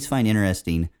attacks I always find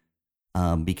interesting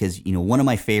because, one of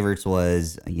my favorites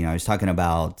was, I was talking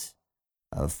about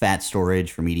fat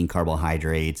storage from eating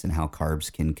carbohydrates and how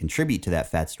carbs can contribute to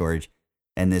that fat storage.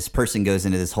 And this person goes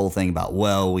into this whole thing about,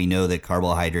 well, we know that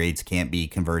carbohydrates can't be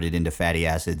converted into fatty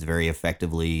acids very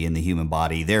effectively in the human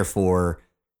body. Therefore,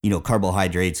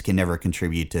 carbohydrates can never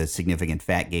contribute to significant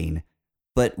fat gain.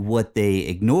 But what they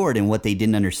ignored and what they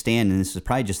didn't understand, and this is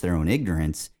probably just their own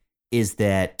ignorance, is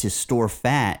that to store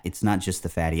fat, it's not just the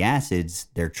fatty acids,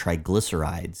 they're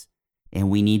triglycerides. And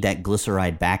we need that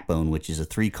glyceride backbone, which is a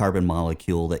 3-carbon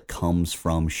molecule that comes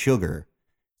from sugar.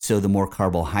 So the more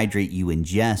carbohydrate you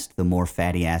ingest, the more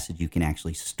fatty acid you can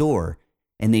actually store.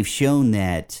 And they've shown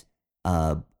that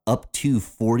up to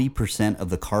 40% of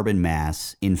the carbon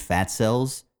mass in fat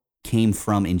cells came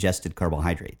from ingested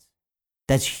carbohydrates.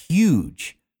 That's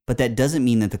huge, but that doesn't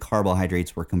mean that the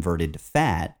carbohydrates were converted to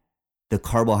fat. The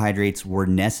carbohydrates were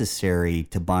necessary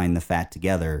to bind the fat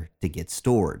together to get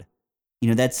stored.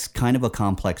 That's kind of a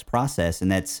complex process,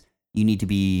 and you need to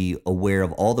be aware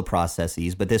of all the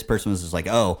processes. But this person was just like,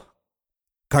 oh,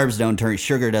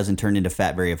 sugar doesn't turn into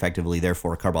fat very effectively,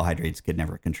 therefore carbohydrates could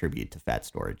never contribute to fat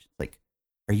storage. Like,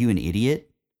 are you an idiot?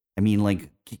 I mean, like,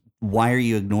 why are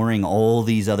you ignoring all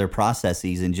these other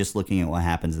processes and just looking at what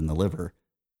happens in the liver?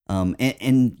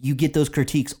 And you get those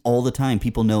critiques all the time.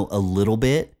 People know a little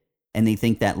bit, and they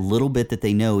think that little bit that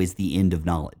they know is the end of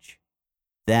knowledge.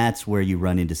 That's where you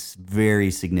run into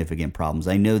very significant problems.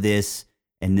 I know this,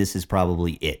 and this is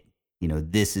probably it.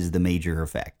 This is the major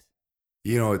effect.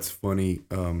 It's funny.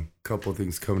 Couple of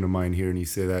things come to mind here, and you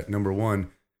say that. Number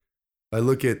one, I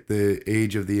look at the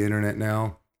age of the internet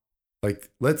now.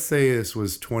 Like, let's say this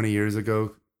was 20 years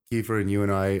ago, Kiefer, and you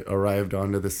and I arrived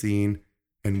onto the scene,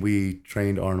 and we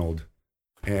trained Arnold.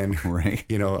 And, right.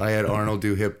 I had Arnold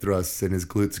do hip thrusts, and his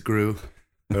glutes grew.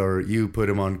 Or you put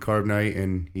him on carb night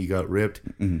and he got ripped.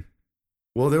 Mm-hmm.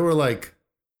 Well, there were like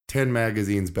 10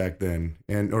 magazines back then,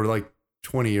 or like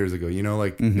 20 years ago,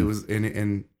 Mm-hmm. It was,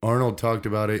 and Arnold talked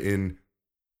about it in,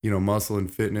 Muscle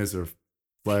and Fitness or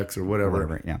Flex or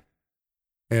whatever. Yeah.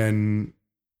 And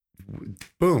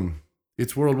boom,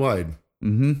 it's worldwide.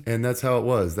 Mm-hmm. And that's how it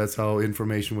was. That's how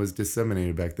information was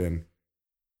disseminated back then.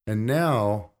 And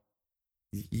now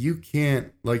you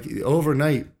can't, like,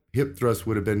 overnight, hip thrust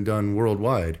would have been done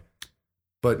worldwide.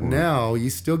 But now you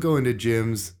still go into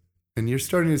gyms and you're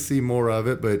starting to see more of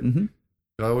it. But mm-hmm.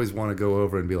 I always want to go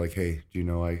over and be like, hey, do you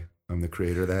know I'm the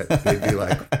creator of that? They'd be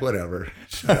like, whatever.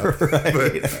 Shut up.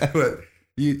 Right. But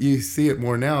you see it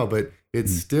more now, but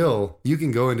it's still, you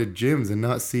can go into gyms and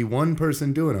not see one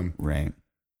person doing them. Right.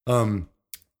 And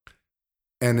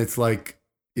it's like,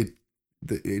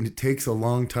 it takes a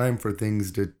long time for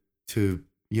things to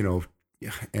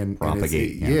and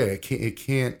propagate. It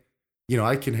can't,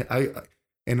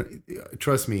 and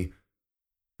trust me,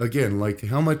 again, like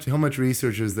how much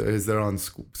research is there on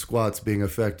squats being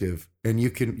effective? And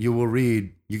you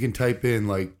can type in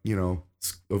like,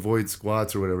 avoid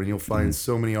squats or whatever, and you'll find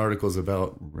so many articles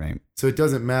about, right. So it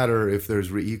doesn't matter if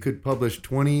you could publish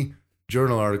 20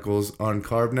 journal articles on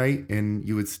carb night and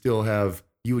you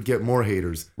would get more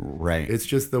haters. Right. It's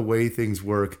just the way things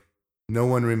work. No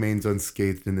one remains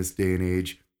unscathed in this day and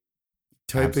age.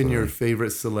 Type in your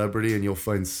favorite celebrity and you'll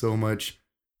find so much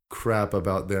crap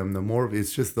about them.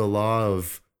 It's just the law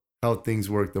of how things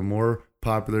work. The more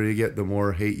popular you get, the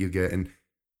more hate you get. And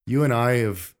you and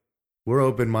we're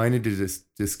open-minded to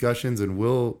discussions, and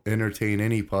we'll entertain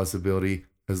any possibility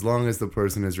as long as the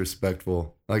person is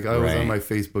respectful. Like I was on my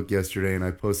Facebook yesterday and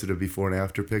I posted a before and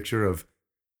after picture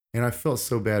and I felt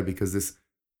so bad because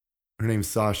her name's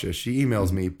Sasha. She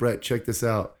emails me, Bret, check this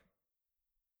out.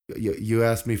 You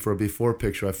asked me for a before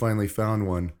picture. I finally found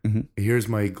one. Mm-hmm. Here's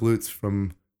my glutes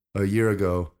from a year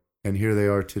ago, and here they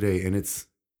are today. And it's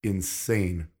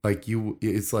insane. Like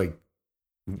it's like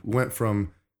went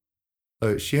from,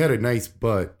 she had a nice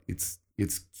butt. It's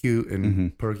cute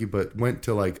and perky, but went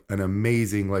to like an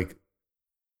amazing, like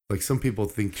some people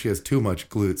think she has too much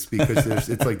glutes because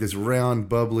it's like this round,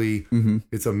 bubbly,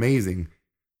 it's amazing.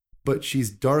 But she's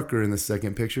darker in the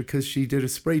second picture because she did a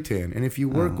spray tan. And if you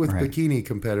work with bikini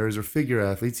competitors or figure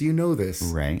athletes, you know this.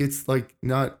 Right. It's like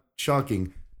not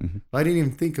shocking. Mm-hmm. I didn't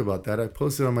even think about that. I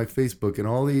posted on my Facebook and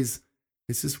all these,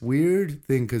 it's this weird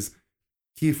thing because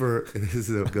Kiefer, this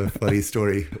is a funny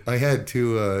story. I had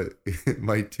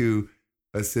my two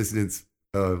assistants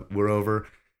were over,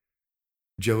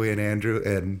 Joey and Andrew,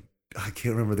 and I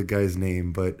can't remember the guy's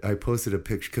name, but I posted a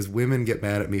picture because women get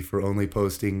mad at me for only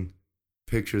posting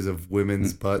pictures of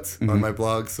women's butts on my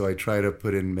blog, so I try to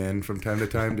put in men from time to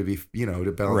time to be,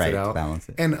 to balance it out. Balance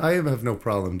it. And I have no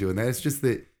problem doing that. It's just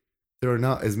that there are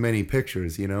not as many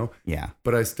pictures, Yeah.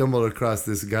 But I stumbled across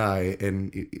this guy,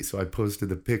 and so I posted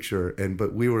the picture,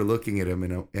 but we were looking at him,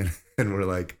 and we're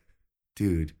like,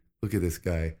 dude, look at this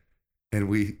guy.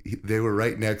 And they were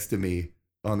right next to me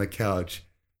on the couch,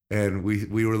 and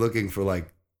we were looking for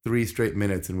like 3 straight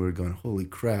minutes, and we were going, holy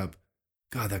crap,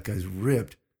 God, that guy's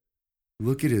ripped.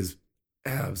 Look at his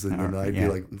abs. And then I'd be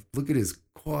like, look at his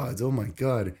quads. Oh my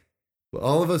God. Well,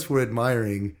 all of us were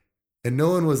admiring, and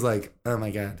no one was like, oh my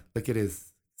God, look at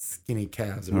his skinny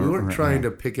calves. We weren't trying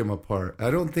to pick him apart.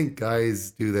 I don't think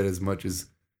guys do that as much as,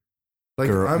 like,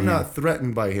 I'm not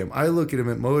threatened by him. I look at him,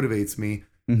 it motivates me.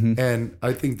 Mm-hmm. And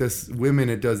I think this women,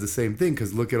 it does the same thing,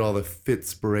 because look at all the fit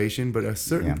inspiration. But a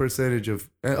certain percentage of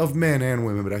men and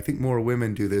women, but I think more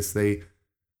women do this. They,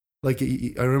 like,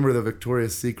 I remember the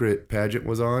Victoria's Secret pageant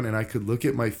was on, and I could look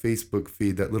at my Facebook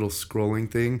feed, that little scrolling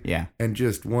thing, and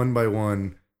just one by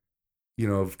one, you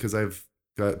know, because I've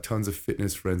got tons of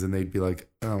fitness friends, and they'd be like,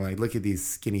 "Oh my, look at these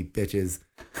skinny bitches!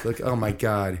 Look, oh my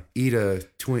God, eat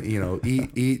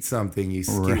eat something, you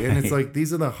skinny." Right. And it's like,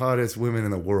 these are the hottest women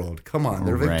in the world. Come on,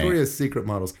 they're Victoria's Secret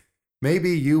models.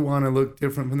 Maybe you want to look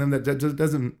different from them. That just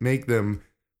doesn't make them,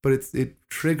 but it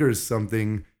triggers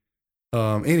something.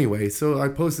 Anyway, so I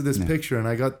posted this picture, and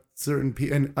I got certain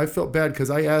people, and I felt bad because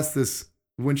I asked this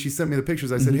when she sent me the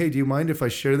pictures. I said, "Hey, do you mind if I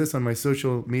share this on my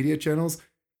social media channels?"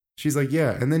 She's like,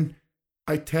 "Yeah," and then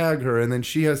I tag her, and then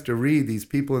she has to read these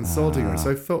people insulting her.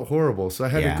 So I felt horrible. So I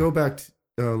had to go back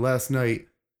last night.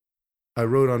 I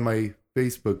wrote on my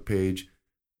Facebook page,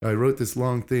 I wrote this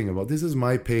long thing about, this is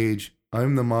my page.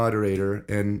 I'm the moderator,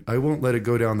 and I won't let it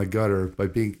go down the gutter by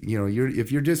being,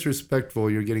 if you're disrespectful,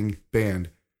 you're getting banned.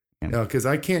 Because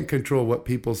I can't control what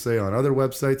people say on other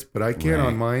websites, but I can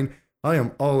on mine. I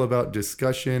am all about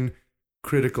discussion,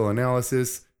 critical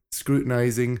analysis,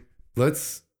 scrutinizing.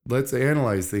 Let's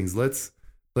analyze things. Let's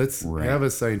have a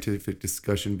scientific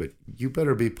discussion, but you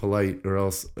better be polite, or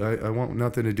else I want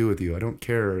nothing to do with you. I don't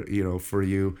care, for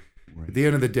you. Right. At the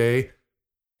end of the day,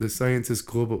 the science is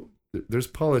cool, but there's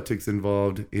politics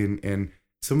involved and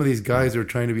some of these guys are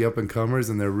trying to be up and comers,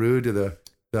 and they're rude to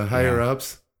the higher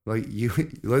ups. Like,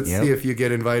 let's see if you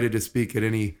get invited to speak at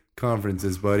any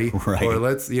conferences, buddy. Right. Or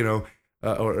let's,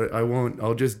 or I won't.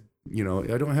 I'll just, I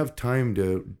don't have time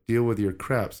to deal with your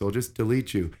crap, so I'll just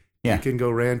delete you. Yeah. You can go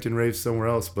rant and rave somewhere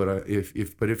else, but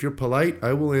if you're polite,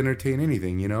 I will entertain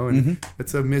anything, and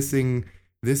it's a missing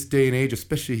this day and age,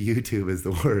 especially YouTube is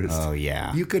the worst. Oh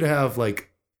yeah. You could have I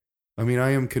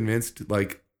am convinced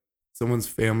someone's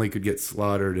family could get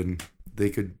slaughtered, and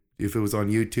they could, if it was on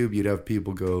YouTube, you'd have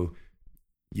people go,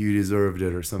 "You deserved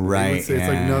it," or something. Right. It's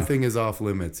like nothing is off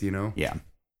limits, Yeah.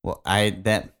 Well,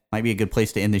 that might be a good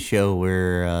place to end the show.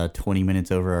 We're 20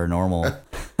 minutes over our normal.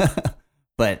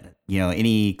 But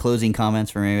any closing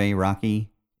comments from anybody, Rocky?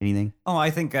 Anything? Oh,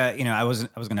 I think I was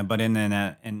going to butt in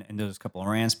and those couple of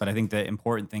rants, but I think the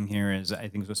important thing here is, I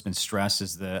think what's been stressed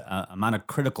is the amount of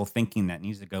critical thinking that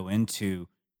needs to go into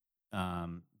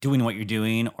doing what you're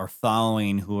doing or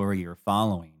following whoever you're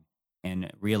following,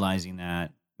 and realizing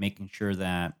that, making sure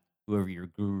that whoever your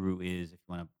guru is, if you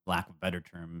want a lack of a better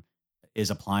term,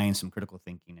 is applying some critical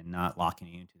thinking and not locking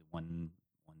you into one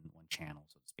channel,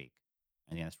 so to speak.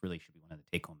 I think that's really should be one of the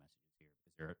take-home messages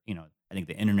here, because I think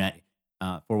the internet,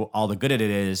 for all the good it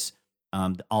is,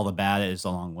 all the bad is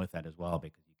along with that as well,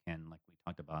 because you can, like we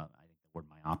talked about, I think the word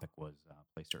myopic was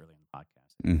placed earlier in the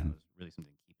podcast. I think that was really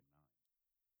something to keep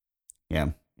in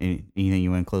mind. Yeah. Anything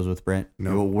you want to close with, Bret?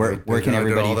 No. Where can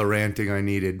everybody? I did all the ranting I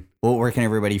needed. Well, where can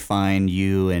everybody find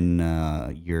you and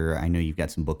I know you've got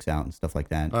some books out and stuff like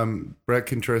that.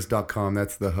 BretContreras.com.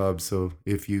 That's the hub. So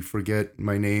if you forget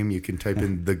my name, you can type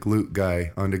in the glute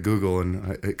guy onto Google,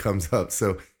 and it comes up.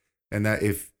 So, and that,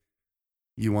 if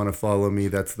you want to follow me,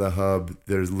 that's the hub.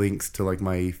 There's links to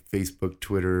my Facebook,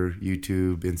 Twitter,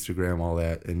 YouTube, Instagram, all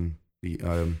that, and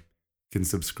can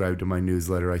subscribe to my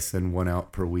newsletter. I send one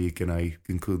out per week, and I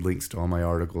include links to all my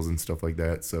articles and stuff like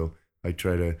that. So I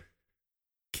try to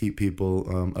keep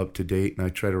people up to date, and I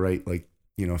try to write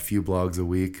a few blogs a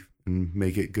week and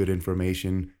make it good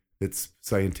information that's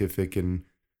scientific. And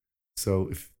so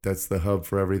if that's the hub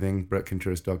for everything,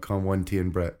 BretContreras.com, 1T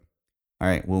and Bret. All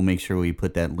right, we'll make sure we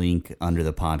put that link under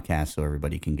the podcast so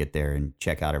everybody can get there and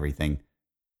check out everything.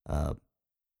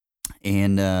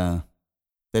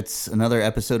 That's another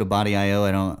episode of Body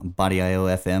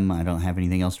BIOFM. I don't have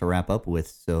anything else to wrap up with,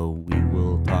 so we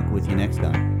will talk with you next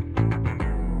time.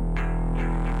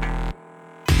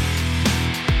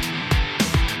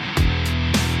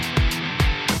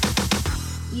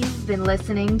 You've been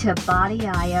listening to Body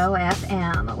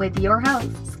BIOFM with your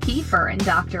hosts, Kiefer and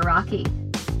Dr. Rocky.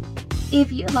 If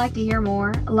you'd like to hear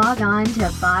more, log on to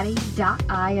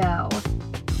body.io.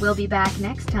 We'll be back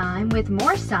next time with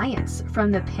more science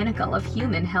from the pinnacle of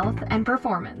human health and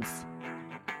performance.